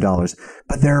millions of dollars.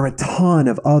 But there are a ton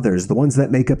of others, the ones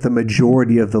that make up the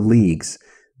majority of the leagues.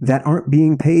 that aren't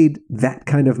being paid that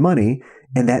kind of money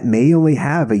and that may only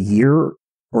have a year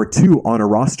or two on a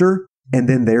roster, and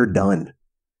then they're done.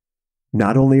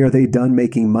 Not only are they done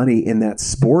making money in that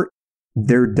sport,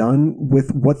 they're done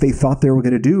with what they thought they were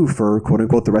going to do for quote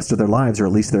unquote the rest of their lives, or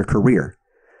at least their career.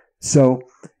 So,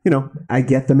 I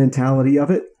get the mentality of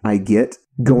it. I get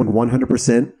going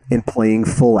 100% and playing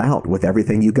full out with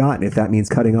everything you got. And if that means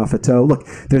cutting off a toe, look,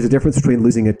 there's a difference between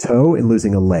losing a toe and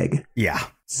losing a leg. Yeah.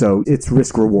 So it's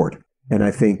risk reward. And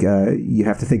I think you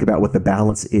have to think about what the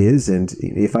balance is. And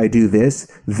if I do this,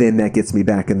 then that gets me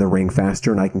back in the ring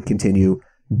faster and I can continue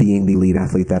being the elite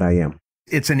athlete that I am.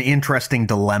 It's an interesting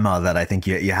dilemma that I think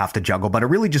you have to juggle, but it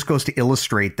really just goes to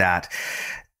illustrate that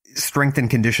strength and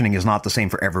conditioning is not the same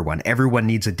for everyone. Everyone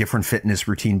needs a different fitness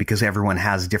routine because everyone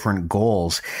has different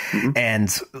goals. Mm-hmm.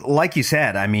 And like you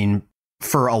said, I mean,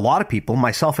 for a lot of people,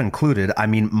 myself included, I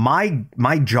mean,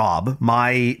 my job,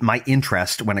 my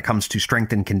interest when it comes to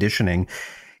strength and conditioning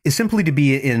is simply to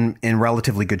be in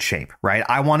relatively good shape, right?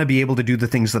 I want to be able to do the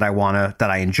things that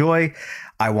I enjoy.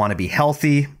 I want to be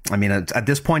healthy. I mean, at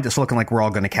this point, it's looking like we're all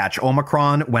going to catch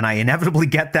Omicron. When I inevitably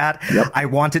get that, yep. I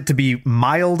want it to be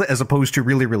mild as opposed to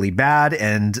really, really bad.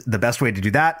 And the best way to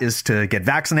do that is to get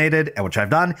vaccinated, which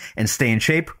I've done, and stay in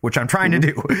shape, which I'm trying to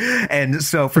do. And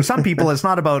so for some people, it's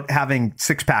not about having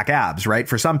six-pack abs, right?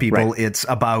 For some people, it's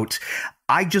about,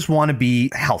 I just want to be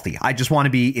healthy. I just want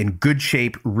to be in good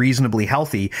shape, reasonably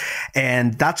healthy.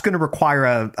 And that's going to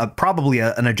require probably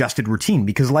an adjusted routine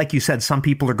because like you said, some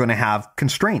people are going to have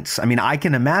constraints. I mean, I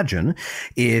can imagine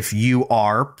if you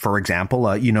are, for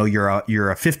example, you're a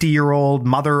 50-year-old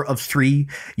mother of three,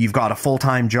 you've got a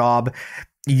full-time job,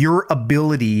 your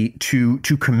ability to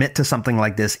commit to something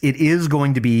like this, it is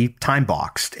going to be time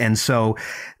boxed. And so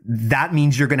that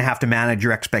means you're going to have to manage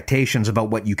your expectations about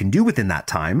what you can do within that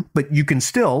time. But you can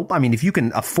still, I mean, if you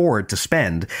can afford to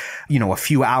spend, a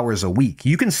few hours a week,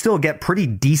 you can still get pretty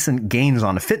decent gains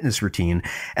on a fitness routine.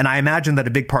 And I imagine that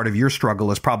a big part of your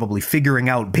struggle is probably figuring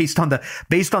out based on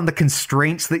the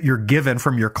constraints that you're given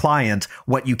from your client,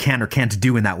 what you can or can't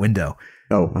do in that window.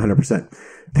 Oh, 100%.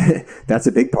 That's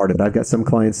a big part of it. I've got some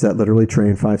clients that literally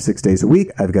train 5-6 days a week.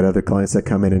 I've got other clients that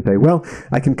come in and say, well,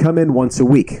 I can come in once a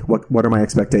week. What are my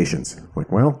expectations?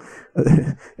 Like, well,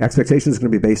 expectations are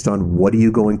going to be based on what are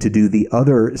you going to do the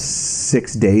other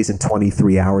 6 days and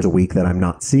 23 hours a week that I'm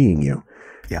not seeing you.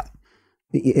 Yeah.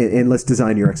 And let's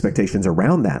design your expectations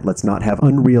around that. Let's not have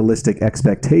unrealistic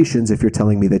expectations if you're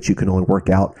telling me that you can only work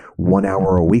out 1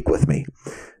 hour a week with me.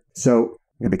 So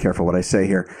I'm going to be careful what I say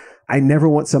here. I never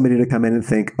want somebody to come in and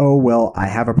think, oh, well, I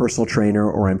have a personal trainer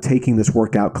or I'm taking this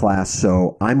workout class,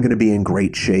 so I'm going to be in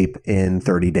great shape in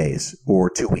 30 days or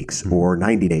 2 weeks or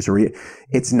 90 days.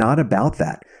 It's not about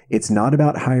that. It's not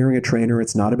about hiring a trainer.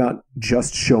 It's not about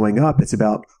just showing up. It's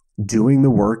about doing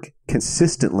the work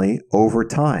consistently over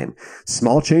time.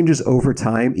 Small changes over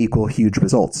time equal huge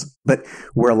results. But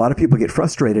where a lot of people get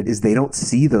frustrated is they don't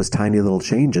see those tiny little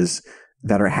changes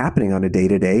that are happening on a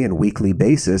day-to-day and weekly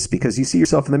basis because you see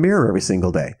yourself in the mirror every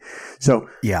single day. So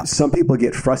some people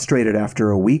get frustrated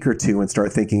after a week or two and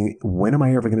start thinking, when am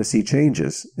I ever going to see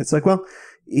changes? It's like, well,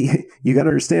 you got to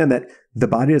understand that the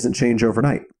body doesn't change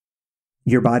overnight.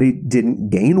 Your body didn't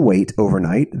gain weight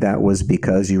overnight. That was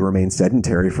because you remained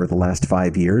sedentary for the last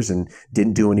 5 years and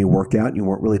didn't do any workout. You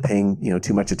weren't really paying,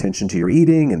 too much attention to your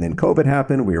eating. And then COVID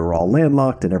happened. We were all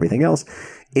landlocked and everything else.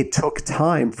 It took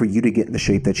time for you to get in the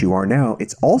shape that you are now.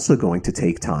 It's also going to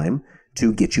take time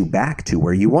to get you back to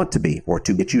where you want to be or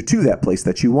to get you to that place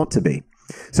that you want to be.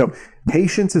 So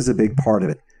patience is a big part of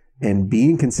it and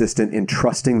being consistent in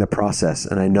trusting the process.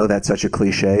 And I know that's such a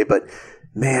cliche, but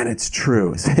man, it's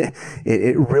true.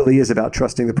 It really is about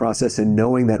trusting the process and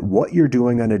knowing that what you're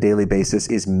doing on a daily basis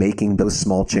is making those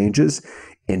small changes.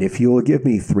 And if you will give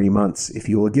me 3 months, if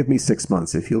you will give me 6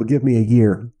 months, if you'll give me a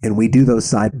year, and we do those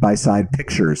side-by-side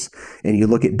pictures, and you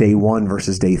look at day 1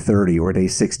 versus day 30 or day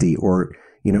 60 or,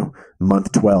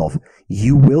 month 12,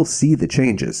 you will see the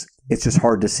changes. It's just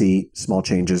hard to see small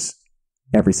changes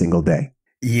every single day.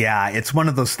 Yeah, it's one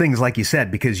of those things, like you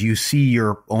said, because you see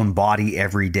your own body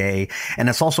every day. And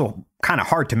it's also kind of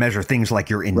hard to measure things like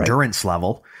your endurance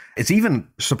level. It's even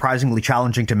surprisingly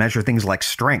challenging to measure things like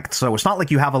strength. So it's not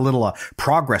like you have a little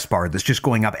progress bar that's just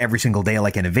going up every single day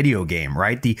like in a video game,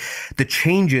 right? The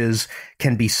changes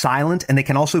can be silent and they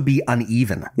can also be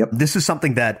uneven. Yep. This is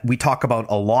something that we talk about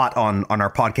a lot on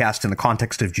our podcast in the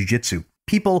context of jiu-jitsu.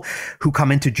 People who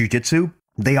come into jiu-jitsu,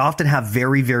 they often have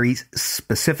very, very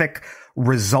specific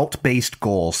result-based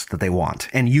goals that they want.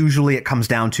 And usually it comes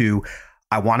down to,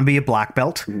 I want to be a black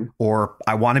belt, or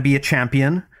I want to be a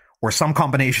champion, or some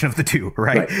combination of the two,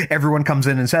 right? Everyone comes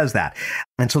in and says that.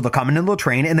 And so they'll come in and they'll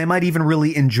train, and they might even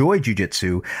really enjoy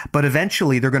jiu-jitsu, but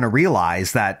eventually they're going to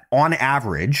realize that on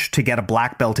average, to get a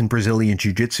black belt in Brazilian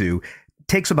jiu-jitsu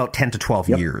takes about 10 to 12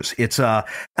 years. It's an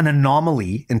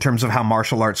anomaly in terms of how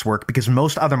martial arts work, because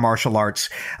most other martial arts,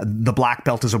 the black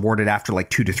belt is awarded after like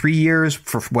 2 to 3 years.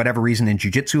 For whatever reason, in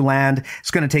jiu-jitsu land,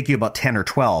 it's going to take you about 10 or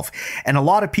 12. And a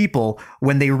lot of people,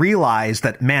 when they realize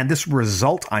that, man, this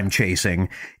result I'm chasing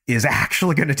is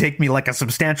actually going to take me like a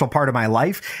substantial part of my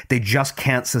life, they just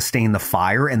can't sustain the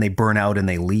fire and they burn out and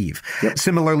they leave.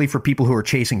 Similarly, for people who are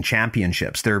chasing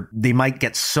championships, they might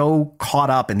get so caught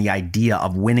up in the idea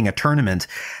of winning a tournament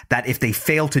that if they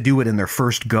fail to do it in their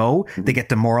first go, they get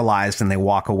demoralized and they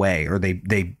walk away, or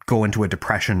they go into a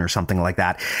depression or something like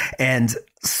that. And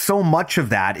so much of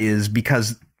that is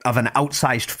because of an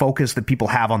outsized focus that people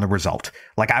have on the result.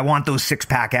 Like, I want those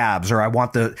 6-pack abs, or I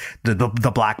want the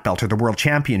black belt or the world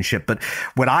championship. But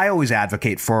what I always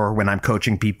advocate for when I'm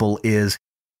coaching people is,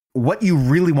 what you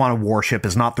really want to worship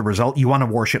is not the result. You want to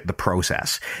worship the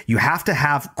process. You have to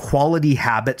have quality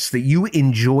habits that you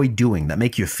enjoy doing, that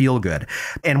make you feel good.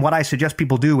 And what I suggest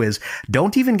people do is,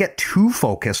 don't even get too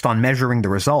focused on measuring the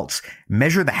results.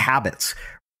 Measure the habits.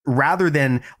 Rather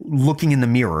than looking in the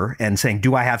mirror and saying,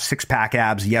 do I have 6-pack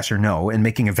abs, yes or no, and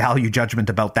making a value judgment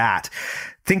about that,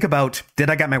 think about, did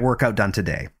I get my workout done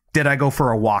today? Did I go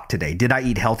for a walk today? Did I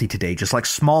eat healthy today? Just like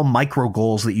small micro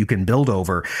goals that you can build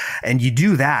over. And you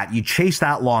do that, you chase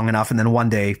that long enough, and then one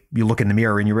day you look in the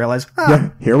mirror and you realize,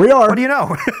 here we are. What do you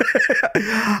know?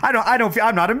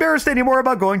 I'm not embarrassed anymore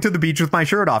about going to the beach with my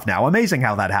shirt off now. Amazing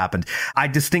how that happened. I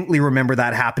distinctly remember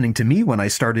that happening to me when I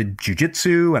started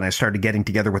jiu-jitsu and I started getting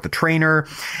together with a trainer.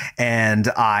 And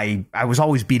I was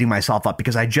always beating myself up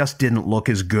because I just didn't look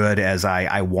as good as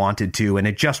I wanted to. And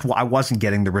I wasn't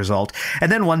getting the result.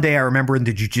 And then one day I remember in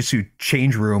the jiu-jitsu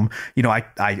change room,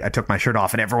 I took my shirt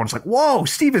off and everyone's like, whoa,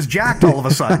 Steve is jacked all of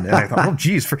a sudden. And I thought, oh,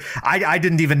 geez, I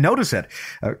didn't even notice it.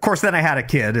 Of course, then I had a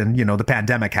kid and, the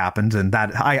pandemic happened, and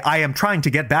that I am trying to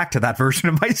get back to that version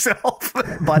of myself.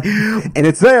 But and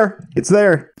it's there. It's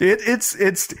there.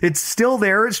 It's still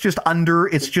there. It's just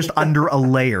under a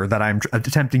layer that I'm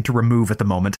attempting to remove at the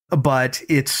moment. But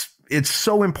it's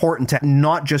so important to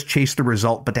not just chase the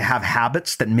result, but to have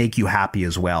habits that make you happy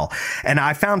as well. And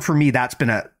I found for me, that's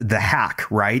been the hack,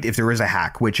 right? If there is a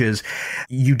hack, which is,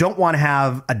 you don't want to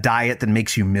have a diet that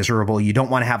makes you miserable. You don't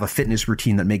want to have a fitness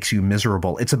routine that makes you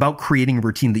miserable. It's about creating a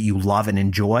routine that you love and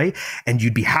enjoy, and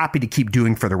you'd be happy to keep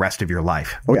doing for the rest of your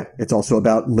life. Oh yeah. It's also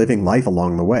about living life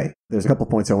along the way. There's a couple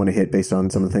points I want to hit based on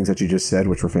some of the things that you just said,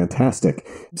 which were fantastic.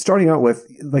 Starting out with,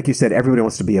 like you said, everybody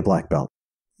wants to be a black belt.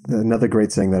 Another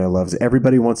great saying that I love is,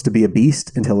 everybody wants to be a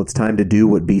beast until it's time to do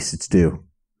what beasts do.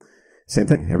 Same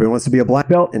thing. Everybody wants to be a black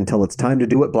belt until it's time to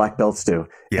do what black belts do.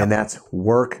 Yep. And that's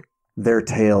work their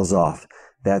tails off.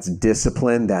 That's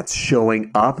discipline. That's showing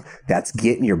up. That's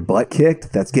getting your butt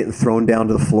kicked. That's getting thrown down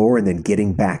to the floor and then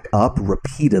getting back up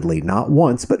repeatedly. Not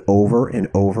once, but over and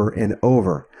over and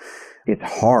over. It's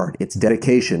hard. It's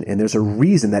dedication. And there's a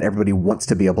reason that everybody wants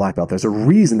to be a black belt. There's a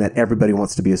reason that everybody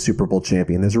wants to be a Super Bowl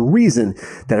champion. There's a reason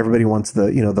that everybody wants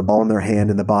the ball in their hand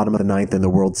in the bottom of the ninth in the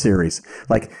World Series.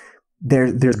 Like,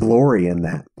 there's glory in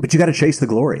that. But you got to chase the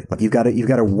glory. Like, you've got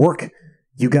to work.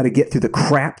 You got to get through the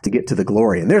crap to get to the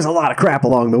glory. And there's a lot of crap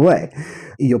along the way.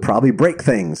 You'll probably break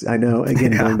things. I know,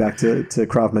 again, going back to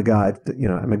Krav Maga,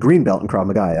 I'm a green belt in Krav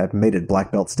Maga. I haven't made it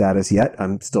black belt status yet.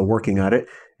 I'm still working on it.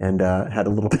 And had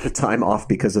a little bit of time off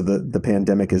because of the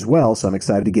pandemic as well. So I'm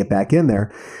excited to get back in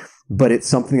there. But it's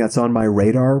something that's on my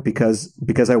radar because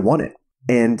I want it.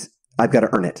 And I've got to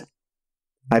earn it.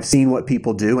 I've seen what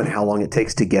people do and how long it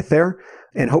takes to get there.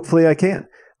 And hopefully I can.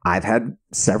 I've had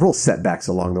several setbacks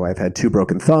along the way. I've had 2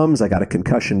 broken thumbs. I got a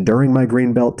concussion during my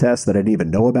green belt test that I didn't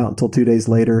even know about until 2 days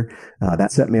later.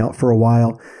 That set me out for a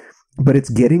while. But it's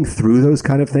getting through those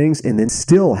kind of things and then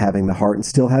still having the heart and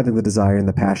still having the desire and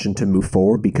the passion to move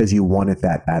forward because you want it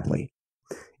that badly.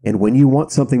 And when you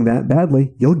want something that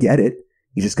badly, you'll get it.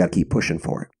 You just got to keep pushing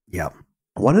for it. Yep.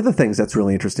 One of the things that's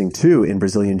really interesting too in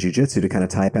Brazilian Jiu-Jitsu, to kind of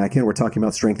tie it back in, we're talking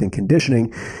about strength and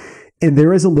conditioning. And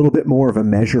there is a little bit more of a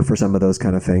measure for some of those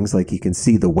kind of things. Like, you can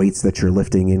see the weights that you're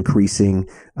lifting increasing.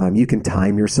 You can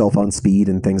time yourself on speed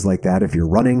and things like that. If you're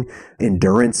running,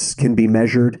 endurance can be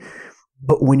measured.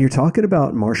 But when you're talking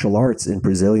about martial arts and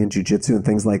Brazilian Jiu-Jitsu and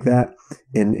things like that,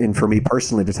 and for me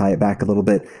personally, to tie it back a little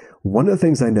bit, one of the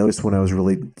things I noticed when I was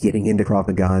really getting into Krav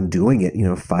Maga and doing it,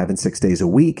 5 and 6 days a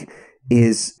week,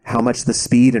 is how much the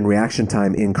speed and reaction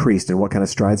time increased and what kind of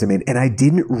strides I made. And I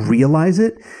didn't realize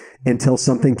it until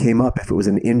something came up. If it was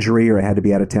an injury or I had to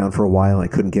be out of town for a while, I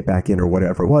couldn't get back in or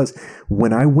whatever it was.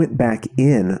 When I went back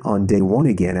in on day one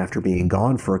again, after being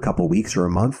gone for a couple weeks or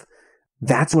a month,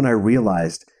 that's when I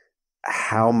realized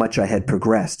how much I had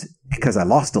progressed because I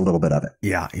lost a little bit of it.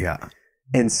 Yeah, yeah.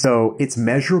 And so it's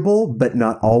measurable, but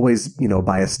not always,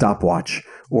 by a stopwatch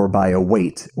or by a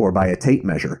weight or by a tape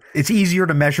measure. It's easier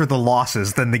to measure the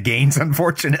losses than the gains,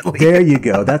 unfortunately. There you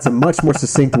go. That's a much more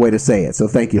succinct way to say it. So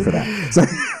thank you for that.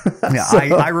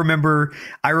 Yeah, I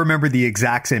remember the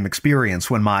exact same experience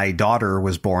when my daughter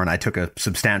was born. I took a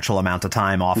substantial amount of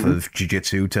time off of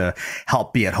jiu-jitsu to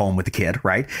help be at home with the kid,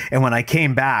 right? And when I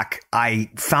came back, I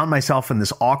found myself in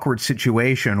this awkward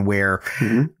situation where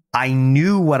I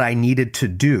knew what I needed to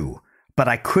do, but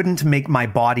I couldn't make my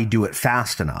body do it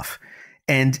fast enough.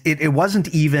 And it wasn't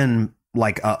even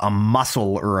like a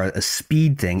muscle or a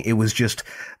speed thing. It was just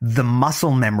the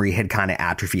muscle memory had kind of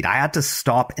atrophied. I had to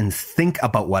stop and think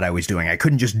about what I was doing. I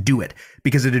couldn't just do it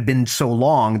because it had been so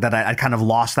long that I kind of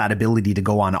lost that ability to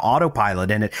go on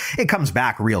autopilot. And it comes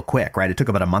back real quick, right? It took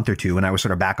about a month or two and I was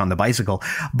sort of back on the bicycle.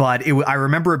 But I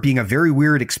remember it being a very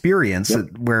weird experience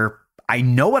where I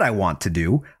know what I want to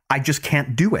do. I just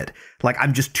can't do it. Like,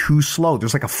 I'm just too slow.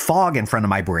 There's like a fog in front of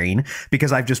my brain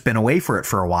because I've just been away for it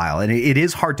for a while. And it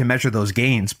is hard to measure those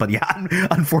gains. But yeah,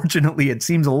 unfortunately, it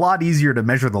seems a lot easier to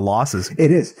measure the losses.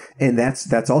 It is. And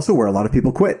that's also where a lot of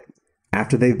people quit.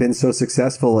 After they've been so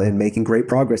successful in making great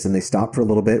progress and they stop for a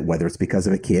little bit, whether it's because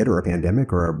of a kid or a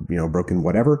pandemic or a broken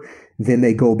whatever, then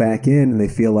they go back in and they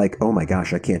feel like, oh my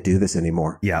gosh, I can't do this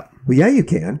anymore. Yeah. Well, yeah, you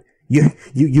can.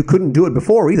 You couldn't do it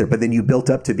before either, but then you built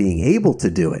up to being able to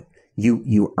do it.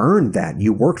 You earned that.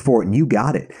 You worked for it and you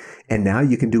got it. And now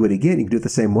you can do it again. You can do it the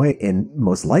same way. And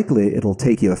most likely it'll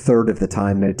take you a third of the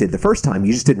time that it did the first time.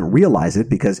 You just didn't realize it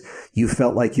because you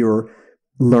felt like you were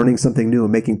learning something new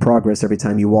and making progress every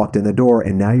time you walked in the door.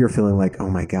 And now you're feeling like, oh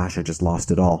my gosh, I just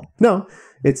lost it all. No,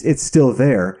 it's still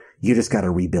there. You just got to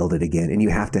rebuild it again. And you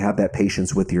have to have that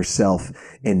patience with yourself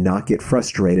and not get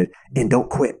frustrated and don't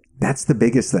quit. That's the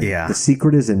biggest thing. Yeah. The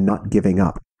secret is in not giving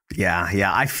up. Yeah.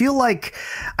 I feel like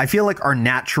our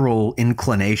natural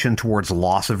inclination towards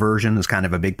loss aversion is kind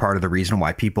of a big part of the reason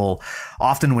why people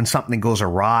often, when something goes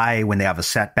awry, when they have a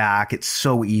setback, it's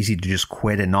so easy to just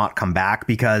quit and not come back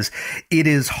because it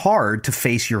is hard to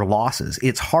face your losses.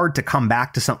 It's hard to come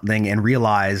back to something and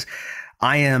realize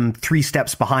I am 3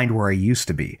 steps behind where I used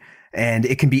to be. And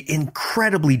it can be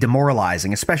incredibly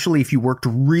demoralizing, especially if you worked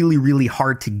really, really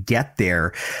hard to get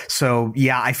there. So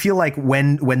yeah, I feel like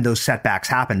when those setbacks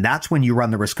happen, that's when you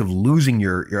run the risk of losing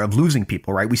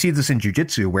people, right? We see this in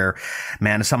jiu-jitsu where,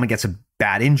 man, if someone gets a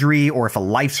bad injury or if a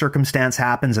life circumstance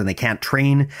happens and they can't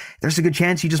train, there's a good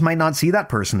chance you just might not see that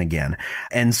person again.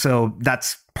 And so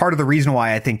that's part of the reason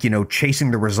why I think,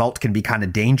 chasing the result can be kind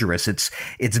of dangerous.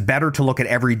 It's better to look at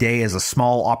every day as a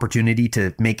small opportunity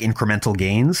to make incremental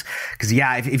gains. Because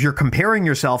yeah, if you're comparing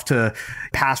yourself to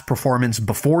past performance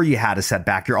before you had a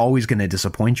setback, you're always going to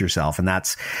disappoint yourself. And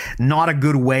that's not a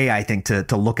good way, I think,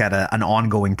 to look at an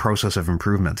ongoing process of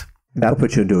improvement. That'll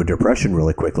put you into a depression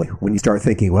really quickly. When you start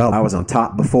thinking, well, I was on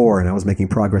top before and I was making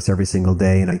progress every single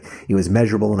day and it was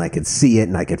measurable and I could see it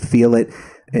and I could feel it.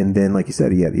 And then, like you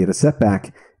said, you had a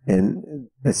setback, and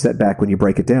a setback, when you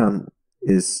break it down,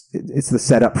 it's the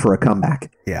setup for a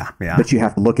comeback. Yeah. But you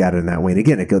have to look at it in that way. And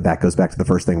again, that goes back to the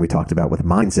first thing we talked about with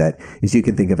mindset, is you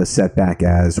can think of a setback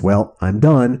as, well, I'm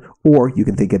done, or you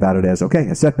can think about it as, okay,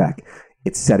 a setback.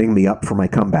 It's setting me up for my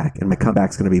comeback, and my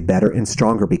comeback's going to be better and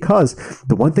stronger because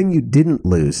the one thing you didn't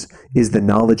lose is the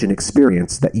knowledge and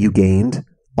experience that you gained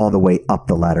all the way up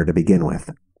the ladder to begin with.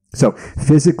 So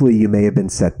physically, you may have been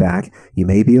set back. You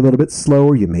may be a little bit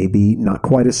slower. You may be not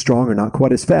quite as strong or not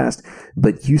quite as fast,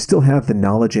 but you still have the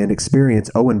knowledge and experience.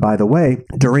 Oh, and by the way,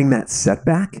 during that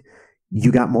setback,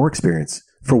 you got more experience.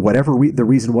 For whatever the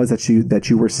reason was that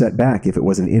you were set back, if it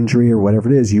was an injury or whatever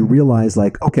it is, you realize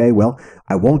like, okay, well,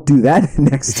 I won't do that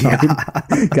next time.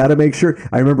 Yeah. Got to make sure.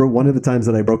 I remember one of the times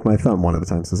that I broke my thumb. One of the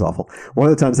times is awful. One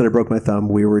of the times that I broke my thumb,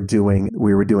 we were doing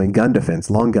gun defense,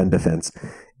 long gun defense.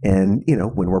 And,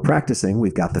 when we're practicing,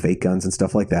 we've got the fake guns and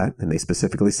stuff like that. And they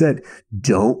specifically said,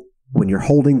 when you're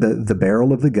holding the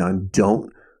barrel of the gun,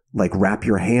 don't like wrap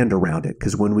your hand around it.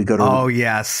 Because when we go to... Oh,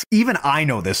 yes. Even I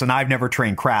know this, and I've never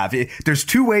trained Krav. There's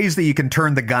 2 ways that you can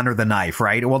turn the gun or the knife,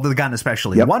 right? Well, the gun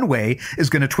especially. Yep. One way is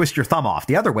going to twist your thumb off.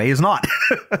 The other way is not.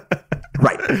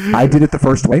 Right. I did it the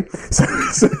first way. So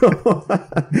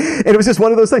and it was just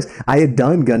one of those things. I had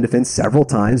done gun defense several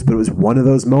times, but it was one of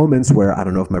those moments where I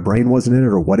don't know if my brain wasn't in it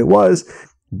or what it was,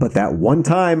 but that one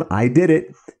time I did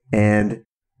it, and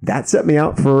That set me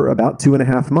out for about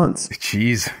 2.5 months.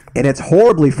 Jeez. And it's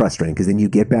horribly frustrating because then you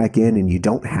get back in and you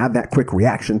don't have that quick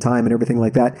reaction time and everything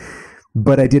like that.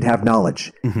 But I did have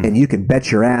knowledge. And you can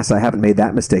bet your ass I haven't made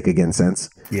that mistake again since.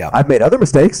 Yeah. I've made other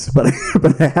mistakes, but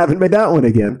I haven't made that one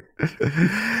again.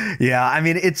 Yeah. I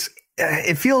mean,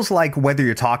 it feels like whether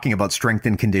you're talking about strength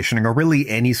and conditioning or really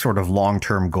any sort of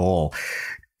long-term goal,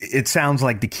 it sounds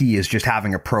like the key is just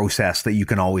having a process that you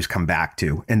can always come back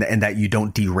to and that you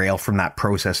don't derail from that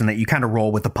process and that you kind of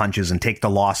roll with the punches and take the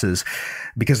losses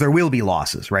because there will be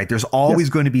losses, right? There's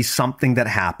always going to be something that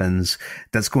happens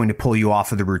that's going to pull you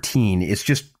off of the routine. It's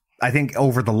just, I think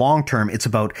over the long term, it's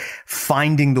about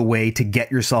finding the way to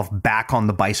get yourself back on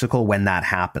the bicycle when that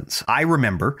happens. I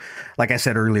remember, like I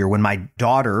said earlier, when my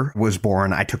daughter was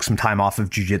born, I took some time off of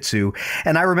jiu-jitsu.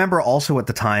 And I remember also at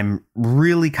the time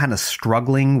really kind of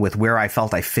struggling with where I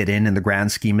felt I fit in the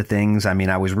grand scheme of things. I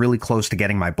mean, I was really close to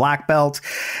getting my black belt,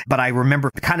 but I remember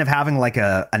kind of having like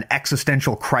an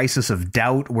existential crisis of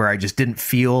doubt where I just didn't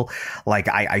feel like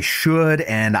I should.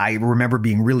 And I remember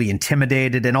being really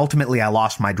intimidated. And ultimately, I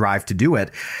lost my drive to do it.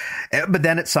 But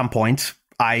then at some point,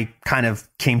 I kind of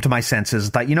came to my senses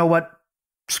and thought, you know what?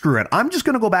 Screw it. I'm just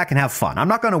going to go back and have fun. I'm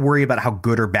not going to worry about how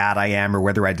good or bad I am or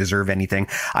whether I deserve anything.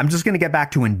 I'm just going to get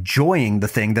back to enjoying the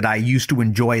thing that I used to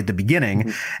enjoy at the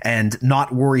beginning and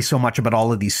not worry so much about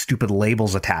all of these stupid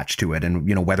labels attached to it and,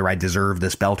 you know, whether I deserve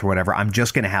this belt or whatever. I'm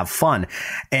just going to have fun.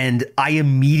 And I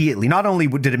immediately, not only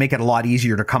did it make it a lot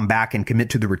easier to come back and commit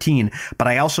to the routine, but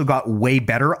I also got way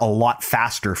better a lot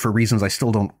faster for reasons I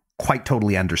still don't quite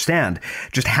totally understand.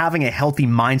 Just having a healthy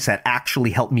mindset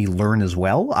actually helped me learn as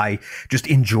well. I just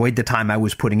enjoyed the time I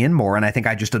was putting in more, and I think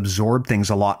I just absorbed things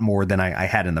a lot more than I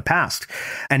had in the past.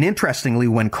 And interestingly,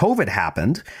 when COVID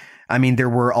happened, I mean, there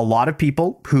were a lot of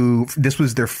people who this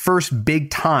was their first big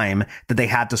time that they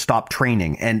had to stop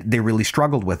training and they really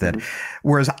struggled with it.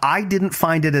 Whereas I didn't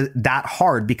find it that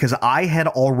hard because I had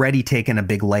already taken a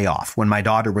big layoff when my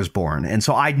daughter was born. And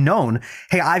so I'd known,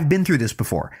 hey, I've been through this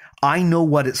before. I know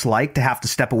what it's like to have to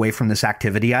step away from this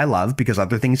activity I love because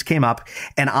other things came up.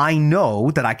 And I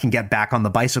know that I can get back on the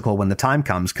bicycle when the time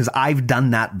comes because I've done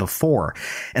that before.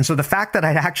 And so the fact that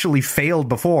I'd actually failed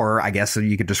before, I guess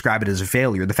you could describe it as a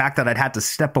failure, the fact that I'd had to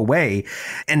step away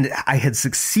and I had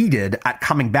succeeded at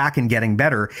coming back and getting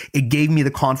better, it gave me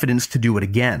the confidence to do it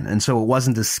again. And so it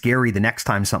wasn't as scary the next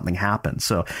time something happened.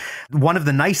 So one of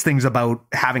the nice things about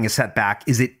having a setback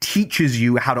is it teaches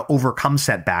you how to overcome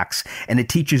setbacks and it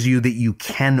teaches you that you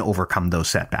can overcome those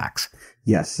setbacks.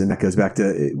 Yes, and that goes back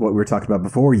to what we were talking about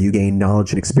before. You gain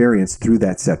knowledge and experience through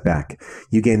that setback.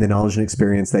 You gain the knowledge and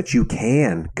experience that you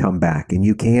can come back and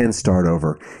you can start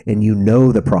over and you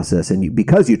know the process. And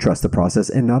because you trust the process,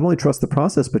 and not only trust the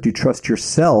process, but you trust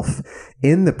yourself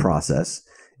in the process,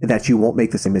 that you won't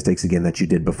make the same mistakes again that you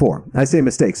did before. I say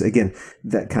mistakes, again,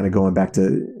 that kind of going back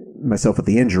to myself with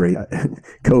the injury,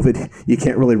 COVID, you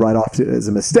can't really write off as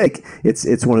a mistake.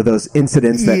 It's one of those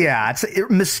incidents that... Yeah,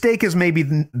 mistake is maybe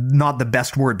not the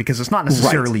best word because it's not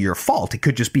necessarily your fault. It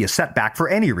could just be a setback for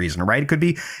any reason, right? It could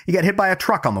be you get hit by a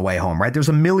truck on the way home, right? There's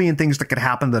a million things that could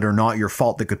happen that are not your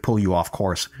fault that could pull you off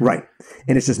course. Right.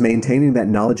 And it's just maintaining that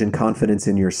knowledge and confidence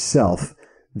in yourself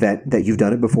that you've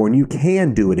done it before and you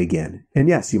can do it again. And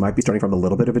yes, you might be starting from a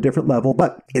little bit of a different level,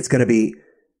 but it's going to be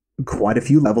quite a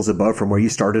few levels above from where you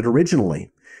started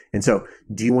originally. And so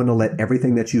do you want to let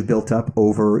everything that you've built up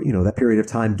over, that period of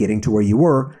time getting to where you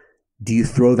were, do you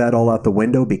throw that all out the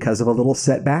window because of a little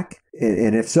setback?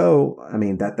 And if so, I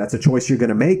mean, that's a choice you're going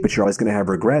to make, but you're always going to have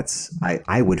regrets.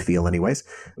 I would feel anyways,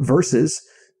 versus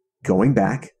going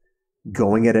back,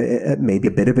 going at maybe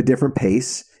a bit of a different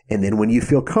pace. And then when you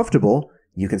feel comfortable,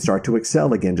 you can start to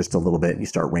excel again just a little bit. You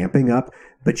start ramping up,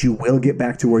 but you will get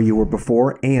back to where you were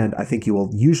before. And I think you will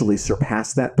usually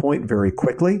surpass that point very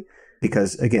quickly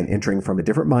because, again, entering from a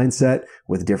different mindset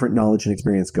with different knowledge and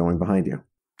experience going behind you.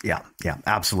 Yeah,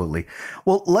 absolutely.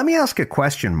 Well, let me ask a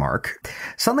question, Mark.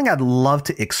 Something I'd love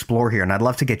to explore here, and I'd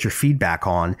love to get your feedback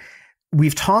on.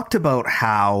 We've talked about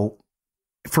how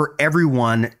for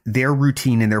everyone, their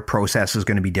routine and their process is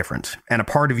going to be different. And a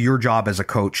part of your job as a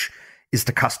coach is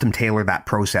to custom tailor that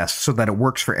process so that it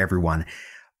works for everyone.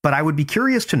 But I would be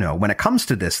curious to know when it comes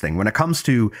to this thing, when it comes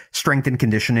to strength and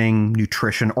conditioning,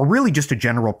 nutrition, or really just a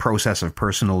general process of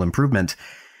personal improvement,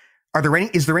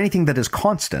 is there anything that is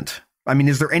constant? I mean,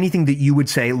 is there anything that you would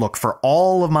say, look, for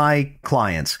all of my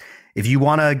clients, if you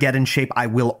want to get in shape, I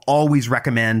will always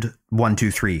recommend 1, 2,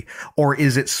 3. Or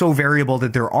is it so variable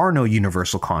that there are no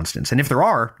universal constants? And if there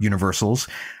are universals,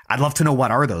 I'd love to know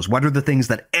what are those? What are the things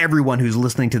that everyone who's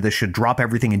listening to this should drop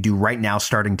everything and do right now,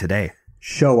 starting today?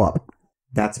 Show up.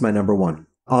 That's my number one.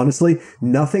 Honestly,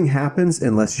 nothing happens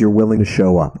unless you're willing to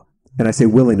show up. And I say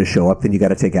willing to show up, then you got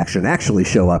to take action and actually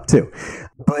show up too.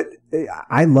 But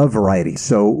I love variety.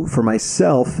 So for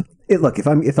myself, look, if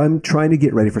I'm trying to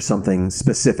get ready for something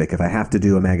specific, if I have to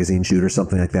do a magazine shoot or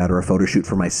something like that, or a photo shoot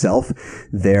for myself,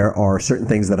 there are certain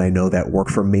things that I know that work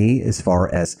for me as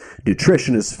far as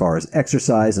nutrition, as far as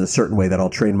exercise, in a certain way that I'll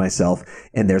train myself.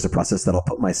 And there's a process that I'll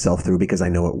put myself through because I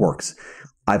know it works.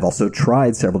 I've also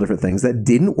tried several different things that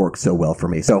didn't work so well for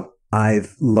me. So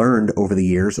I've learned over the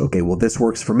years, okay, well, this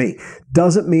works for me.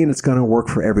 Doesn't mean it's going to work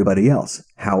for everybody else.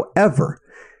 However,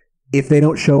 if they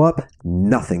don't show up,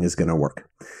 nothing is going to work.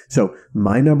 So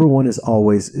my number one is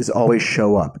always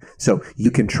show up. So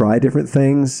you can try different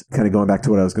things, kind of going back to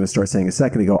what I was going to start saying a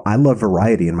second ago. I love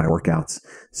variety in my workouts.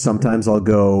 Sometimes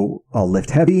I'll lift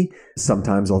heavy.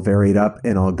 Sometimes I'll vary it up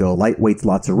and I'll go light weights,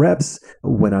 lots of reps.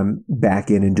 When I'm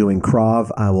back in and doing Krav,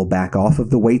 I will back off of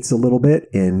the weights a little bit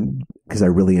because I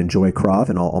really enjoy Krav,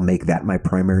 and I'll make that my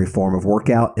primary form of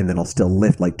workout, and then I'll still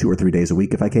lift like 2 or 3 days a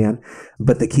week if I can.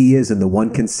 But the key is, and the one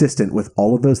consistent with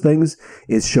all of those things,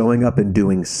 is showing up and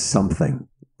doing something.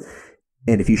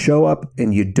 And if you show up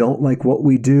and you don't like what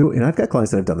we do, and I've got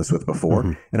clients that I've done this with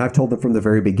before, and I've told them from the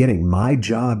very beginning, my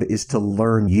job is to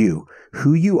learn you,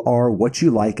 who you are, what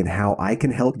you like, and how I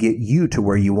can help get you to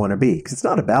where you want to be. Because it's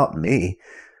not about me.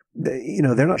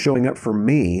 They're not showing up for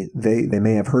me. They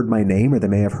may have heard my name, or they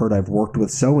may have heard I've worked with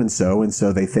so-and-so, and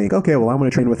so they think, okay, well, I want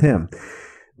to train with him.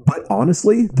 But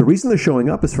honestly, the reason they're showing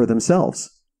up is for themselves,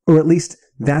 or at least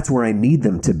that's where I need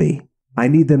them to be. I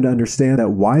need them to understand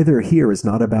that why they're here is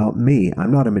not about me.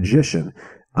 I'm not a magician.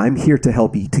 I'm here to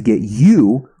help you to get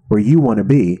you where you want to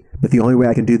be. But the only way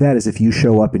I can do that is if you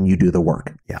show up and you do the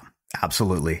work. Yeah,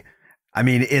 absolutely. I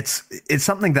mean, it's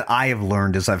something that I have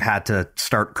learned as I've had to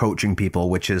start coaching people,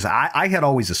 which is I had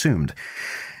always assumed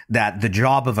that the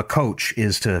job of a coach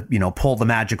is to, pull the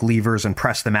magic levers and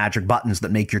press the magic buttons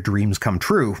that make your dreams come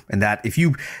true. And that if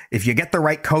you get the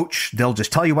right coach, they'll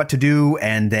just tell you what to do.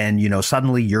 And then,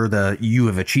 suddenly you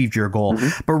have achieved your goal.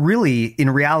 But really, in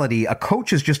reality, a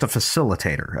coach is just a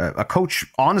facilitator. A coach,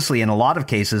 honestly, in a lot of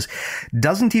cases,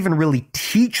 doesn't even really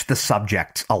teach the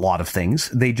subject a lot of things.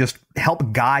 They just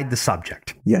help guide the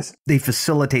subject. Yes. They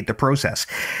facilitate the process.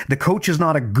 The coach is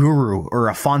not a guru or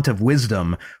a font of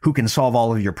wisdom who can solve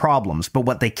all of your problems, but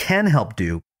what they can help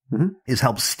do is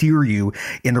help steer you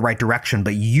in the right direction,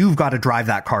 but you've got to drive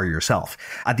that car yourself.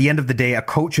 At the end of the day, a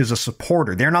coach is a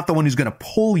supporter. They're not the one who's going to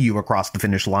pull you across the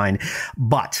finish line,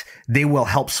 but they will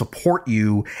help support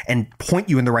you and point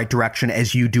you in the right direction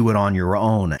as you do it on your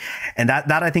own. And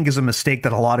that I think is a mistake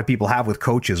that a lot of people have with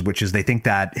coaches, which is they think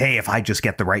that, hey, if I just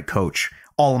get the right coach,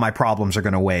 all of my problems are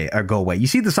going to go away. You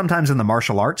see this sometimes in the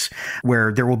martial arts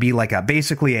where there will be like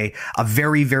basically a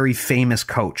very, very famous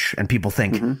coach, and people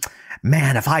think,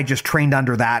 man, if I just trained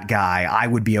under that guy, I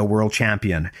would be a world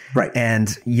champion. Right.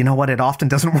 And you know what? It often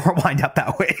doesn't wind up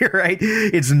that way, right?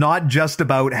 It's not just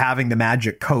about having the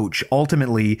magic coach.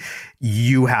 Ultimately,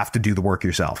 you have to do the work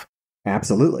yourself.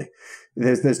 Absolutely.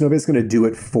 There's nobody that's going to do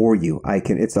it for you.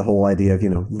 It's the whole idea of,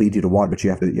 lead you to water, but you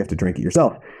have to drink it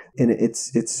yourself. And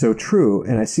it's so true.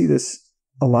 And I see this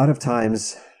a lot of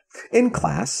times in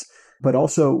class, but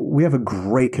also we have a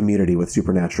great community with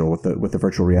Supernatural, with the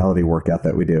virtual reality workout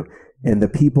that we do. And the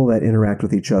people that interact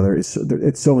with each other,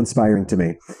 it's so inspiring to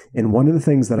me. And one of the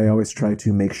things that I always try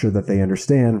to make sure that they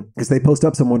understand, because they post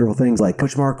up some wonderful things like,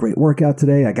 Coach Mark, great workout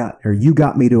today. You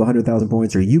got me to 100,000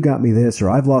 points, or you got me this, or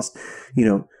I've lost,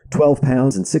 12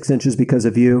 pounds and 6 inches because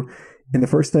of you. And the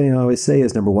first thing I always say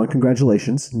is, number one,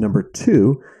 congratulations. Number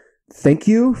two, thank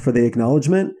you for the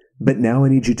acknowledgement, but now I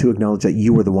need you to acknowledge that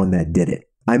you were the one that did it.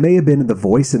 I may have been the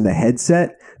voice in the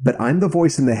headset, but I'm the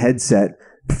voice in the headset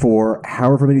for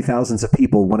however many thousands of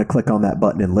people want to click on that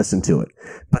button and listen to it.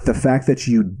 But the fact that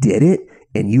you did it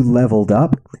and you leveled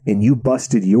up and you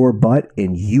busted your butt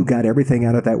and you got everything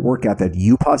out of that workout that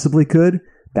you possibly could,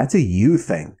 that's a you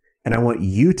thing. And I want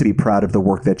you to be proud of the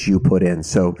work that you put in.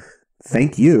 So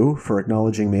thank you for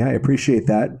acknowledging me. I appreciate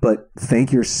that. But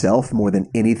thank yourself more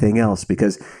than anything else,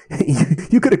 because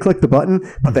you could have clicked the button,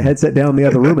 put the headset down in the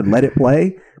other room and let it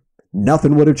play.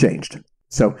 Nothing would have changed.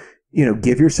 So,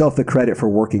 give yourself the credit for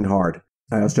working hard.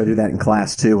 I always try to do that in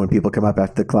class too. When people come up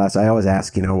after the class, I always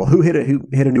ask, well, who hit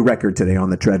a new record today on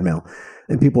the treadmill?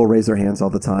 And people raise their hands all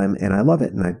the time, and I love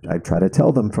it. And I try to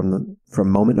tell them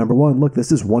from moment number one, look,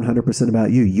 this is 100%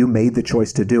 about you. You made the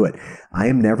choice to do it. I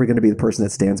am never going to be the person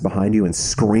that stands behind you and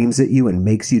screams at you and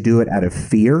makes you do it out of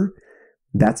fear.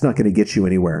 That's not going to get you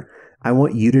anywhere. I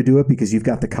want you to do it because you've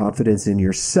got the confidence in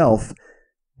yourself.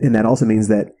 And that also means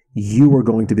that you are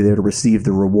going to be there to receive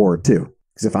the reward too.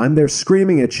 Because if I'm there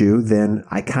screaming at you, then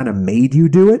I kind of made you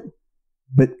do it.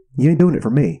 but you ain't doing it for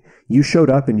me. You showed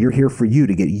up and you're here for you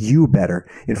to get you better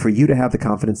and for you to have the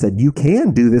confidence that you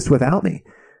can do this without me.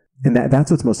 And that's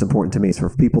what's most important to me, is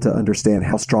for people to understand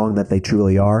how strong that they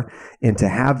truly are and to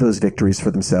have those victories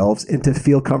for themselves and to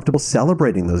feel comfortable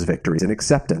celebrating those victories. And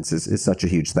acceptance is such a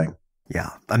huge thing. Yeah.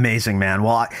 Amazing, man.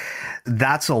 Well,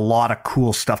 that's a lot of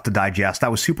cool stuff to digest. That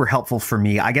was super helpful for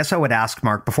me. I guess I would ask,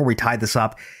 Mark, before we tie this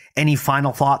up, any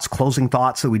final thoughts, closing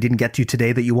ththoughts that we didn't get to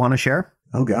today that you want to share?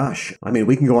 Oh, gosh. I mean,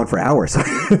 we can go on for hours.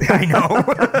 I know.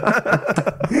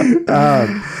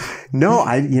 No,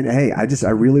 I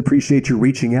really appreciate you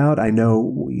reaching out. I know,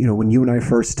 when you and I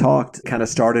first talked, kind of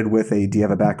started with do you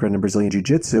have a background in Brazilian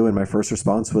Jiu-Jitsu? And my first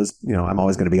response was, I'm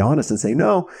always going to be honest and say,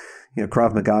 no,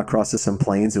 Krav Maga crosses some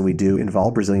planes and we do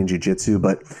involve Brazilian Jiu-Jitsu,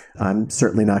 but I'm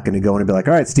certainly not going to go in and be like,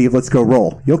 all right, Steve, let's go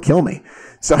roll. You'll kill me.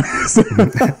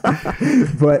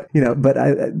 But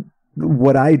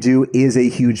what I do is a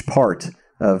huge part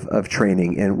of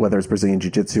training, and whether it's Brazilian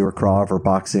Jiu-Jitsu or Krav or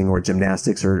boxing or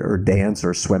gymnastics or dance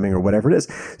or swimming or whatever it is,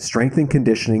 strength and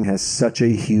conditioning has such a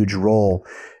huge role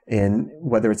in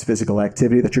whether it's physical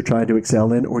activity that you're trying to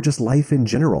excel in or just life in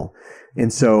general.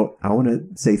 And so I want to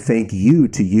say thank you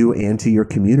to you and to your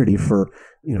community for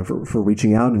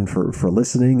reaching out and for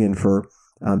listening and for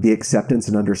the acceptance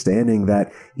and understanding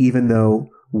that even though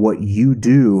what you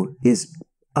do is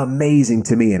amazing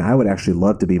to me, and I would actually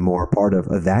love to be more a part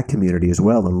of that community as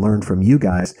well and learn from you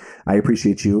guys. I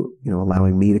appreciate you,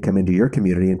 allowing me to come into your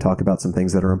community and talk about some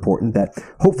things that are important that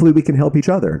hopefully we can help each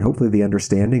other, and hopefully the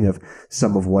understanding of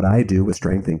some of what I do with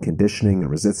strength and conditioning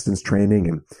and resistance training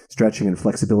and stretching and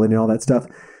flexibility and all that stuff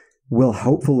will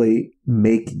hopefully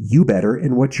make you better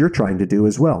in what you're trying to do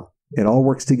as well. It all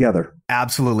works together.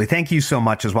 Absolutely. Thank you so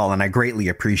much as well. And I greatly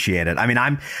appreciate it. I mean,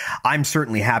 I'm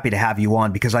certainly happy to have you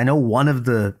on because I know one of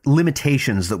the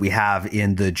limitations that we have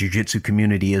in the jiu-jitsu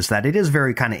community is that it is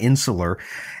very kind of insular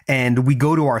and we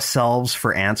go to ourselves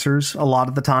for answers a lot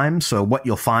of the time. So what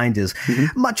you'll find is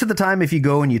much of the time, if you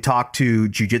go and you talk to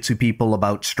jiu-jitsu people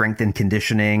about strength and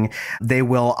conditioning, they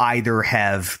will either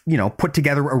have, put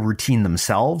together a routine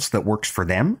themselves that works for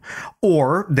them,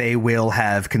 or they will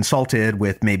have consulted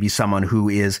with maybe someone who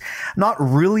is not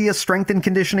really a strength and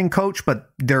conditioning coach,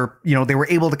 but they were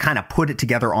able to kind of put it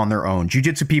together on their own.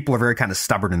 Jiu-jitsu people are very kind of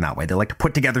stubborn in that way. They like to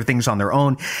put together things on their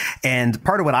own. And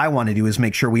part of what I want to do is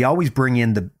make sure we always bring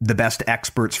in the best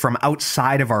experts from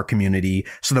outside of our community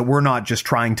so that we're not just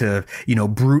trying to,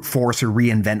 brute force or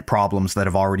reinvent problems that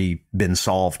have already been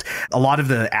solved. A lot of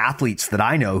the athletes that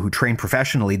I know who train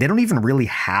professionally, they don't even really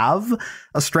have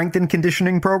a strength and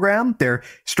conditioning program. Their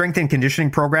strength and conditioning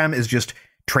program is just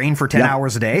train for 10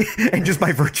 hours a day. And just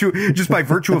by virtue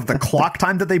of the clock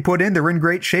time that they put in, they're in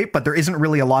great shape, but there isn't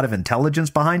really a lot of intelligence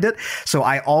behind it. So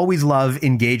I always love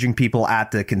engaging people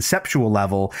at the conceptual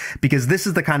level because this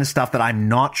is the kind of stuff that I'm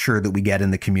not sure that we get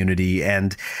in the community.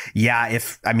 And yeah,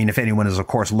 if anyone is of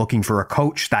course looking for a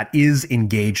coach that is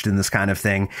engaged in this kind of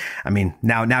thing,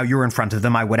 now you're in front of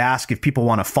them. I would ask if people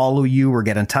want to follow you or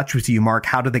get in touch with you, Mark,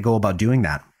 how do they go about doing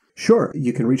that? Sure.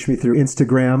 You can reach me through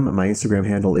Instagram. My Instagram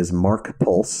handle is Mark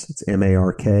Pulse. It's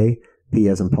MARK, P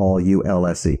as in Paul,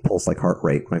 ULSE. Pulse like heart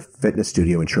rate. My fitness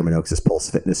studio in Sherman Oaks is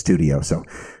Pulse Fitness Studio. So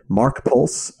Mark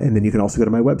Pulse. And then you can also go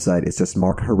to my website. It's just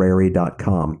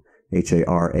markharari.com,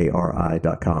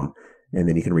 HARARI.com. And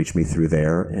then you can reach me through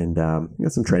there. And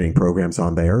got some training programs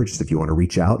on there. Just if you want to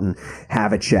reach out and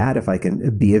have a chat, if I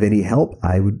can be of any help,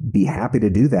 I would be happy to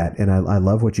do that. And I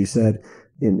love what you said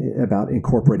about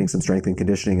incorporating some strength and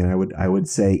conditioning. And I would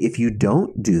say, if you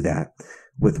don't do that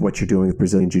with what you're doing with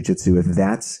Brazilian Jiu-Jitsu, if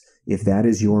that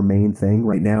is your main thing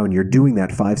right now, and you're doing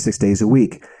that 5-6 days a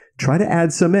week, try to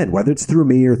add some in, whether it's through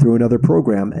me or through another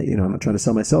program. I'm not trying to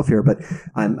sell myself here, but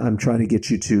I'm trying to get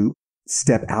you to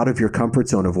step out of your comfort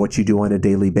zone of what you do on a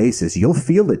daily basis. You'll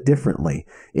feel it differently.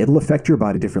 It'll affect your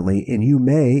body differently. And you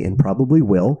may, and probably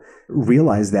will,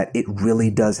 realize that it really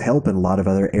does help in a lot of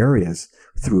other areas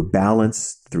through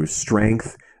balance, through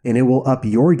strength, and it will up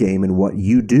your game in what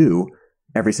you do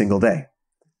every single day.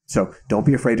 So don't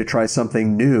be afraid to try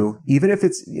something new, even if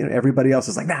it's, everybody else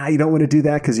is like, nah, you don't want to do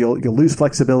that because you'll lose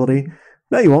flexibility.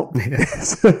 No, you won't.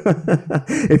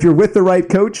 If you're with the right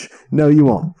coach, no, you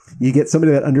won't. You get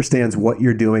somebody that understands what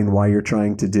you're doing, why you're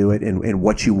trying to do it, and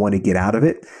what you want to get out of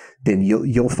it, then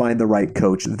you'll find the right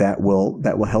coach that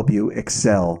will help you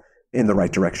excel in the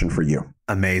right direction for you.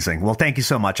 Amazing. Well, thank you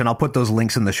so much. And I'll put those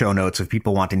links in the show notes if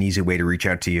people want an easy way to reach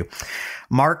out to you.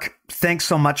 Mark, thanks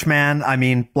so much,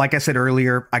 man. Like I said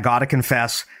earlier, I got to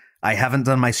confess, I haven't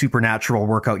done my supernatural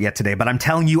workout yet today, but I'm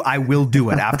telling you, I will do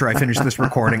it after I finish this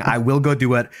recording. I will go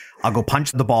do it. I'll go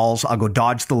punch the balls. I'll go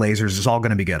dodge the lasers. It's all going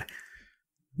to be good.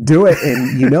 Do it,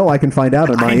 and I can find out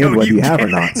on my end whether you have or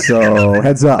not. So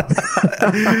heads up.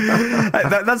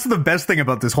 That's the best thing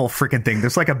about this whole freaking thing.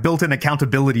 There's like a built-in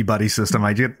accountability buddy system.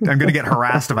 I'm going to get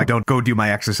harassed if I don't go do my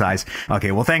exercise.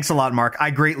 Okay, well, thanks a lot, Mark. I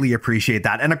greatly appreciate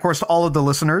that. And of course, to all of the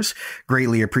listeners,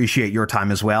 greatly appreciate your time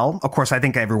as well. Of course, I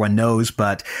think everyone knows,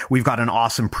 but we've got an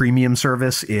awesome premium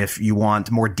service. If you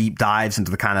want more deep dives into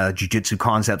the kind of jiu-jitsu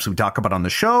concepts we talk about on the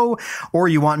show, or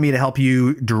you want me to help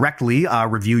you directly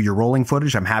review your rolling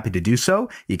footage, I'm happy to do so.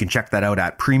 You can check that out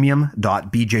at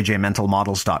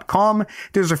premium.bjjmentalmodels.com.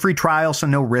 There's a free trial, so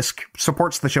no risk.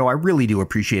 Supports the show. I really do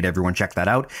appreciate everyone. Check that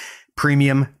out.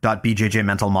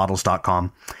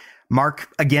 premium.bjjmentalmodels.com. Mark,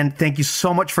 again, thank you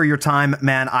so much for your time,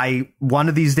 man. One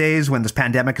of these days when this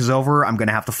pandemic is over, I'm going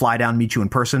to have to fly down and meet you in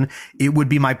person. It would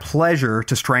be my pleasure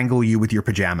to strangle you with your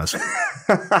pajamas.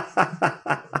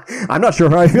 I'm not sure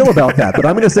how I feel about that, but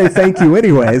I'm going to say thank you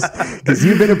anyways, because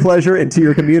you've been a pleasure. And to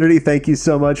your community, thank you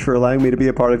so much for allowing me to be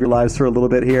a part of your lives for a little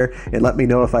bit here, and let me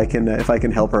know if I can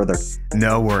help further.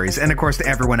 No worries. And of course, to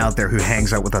everyone out there who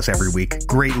hangs out with us every week,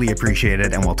 greatly appreciate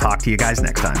it. And we'll talk to you guys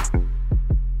next time.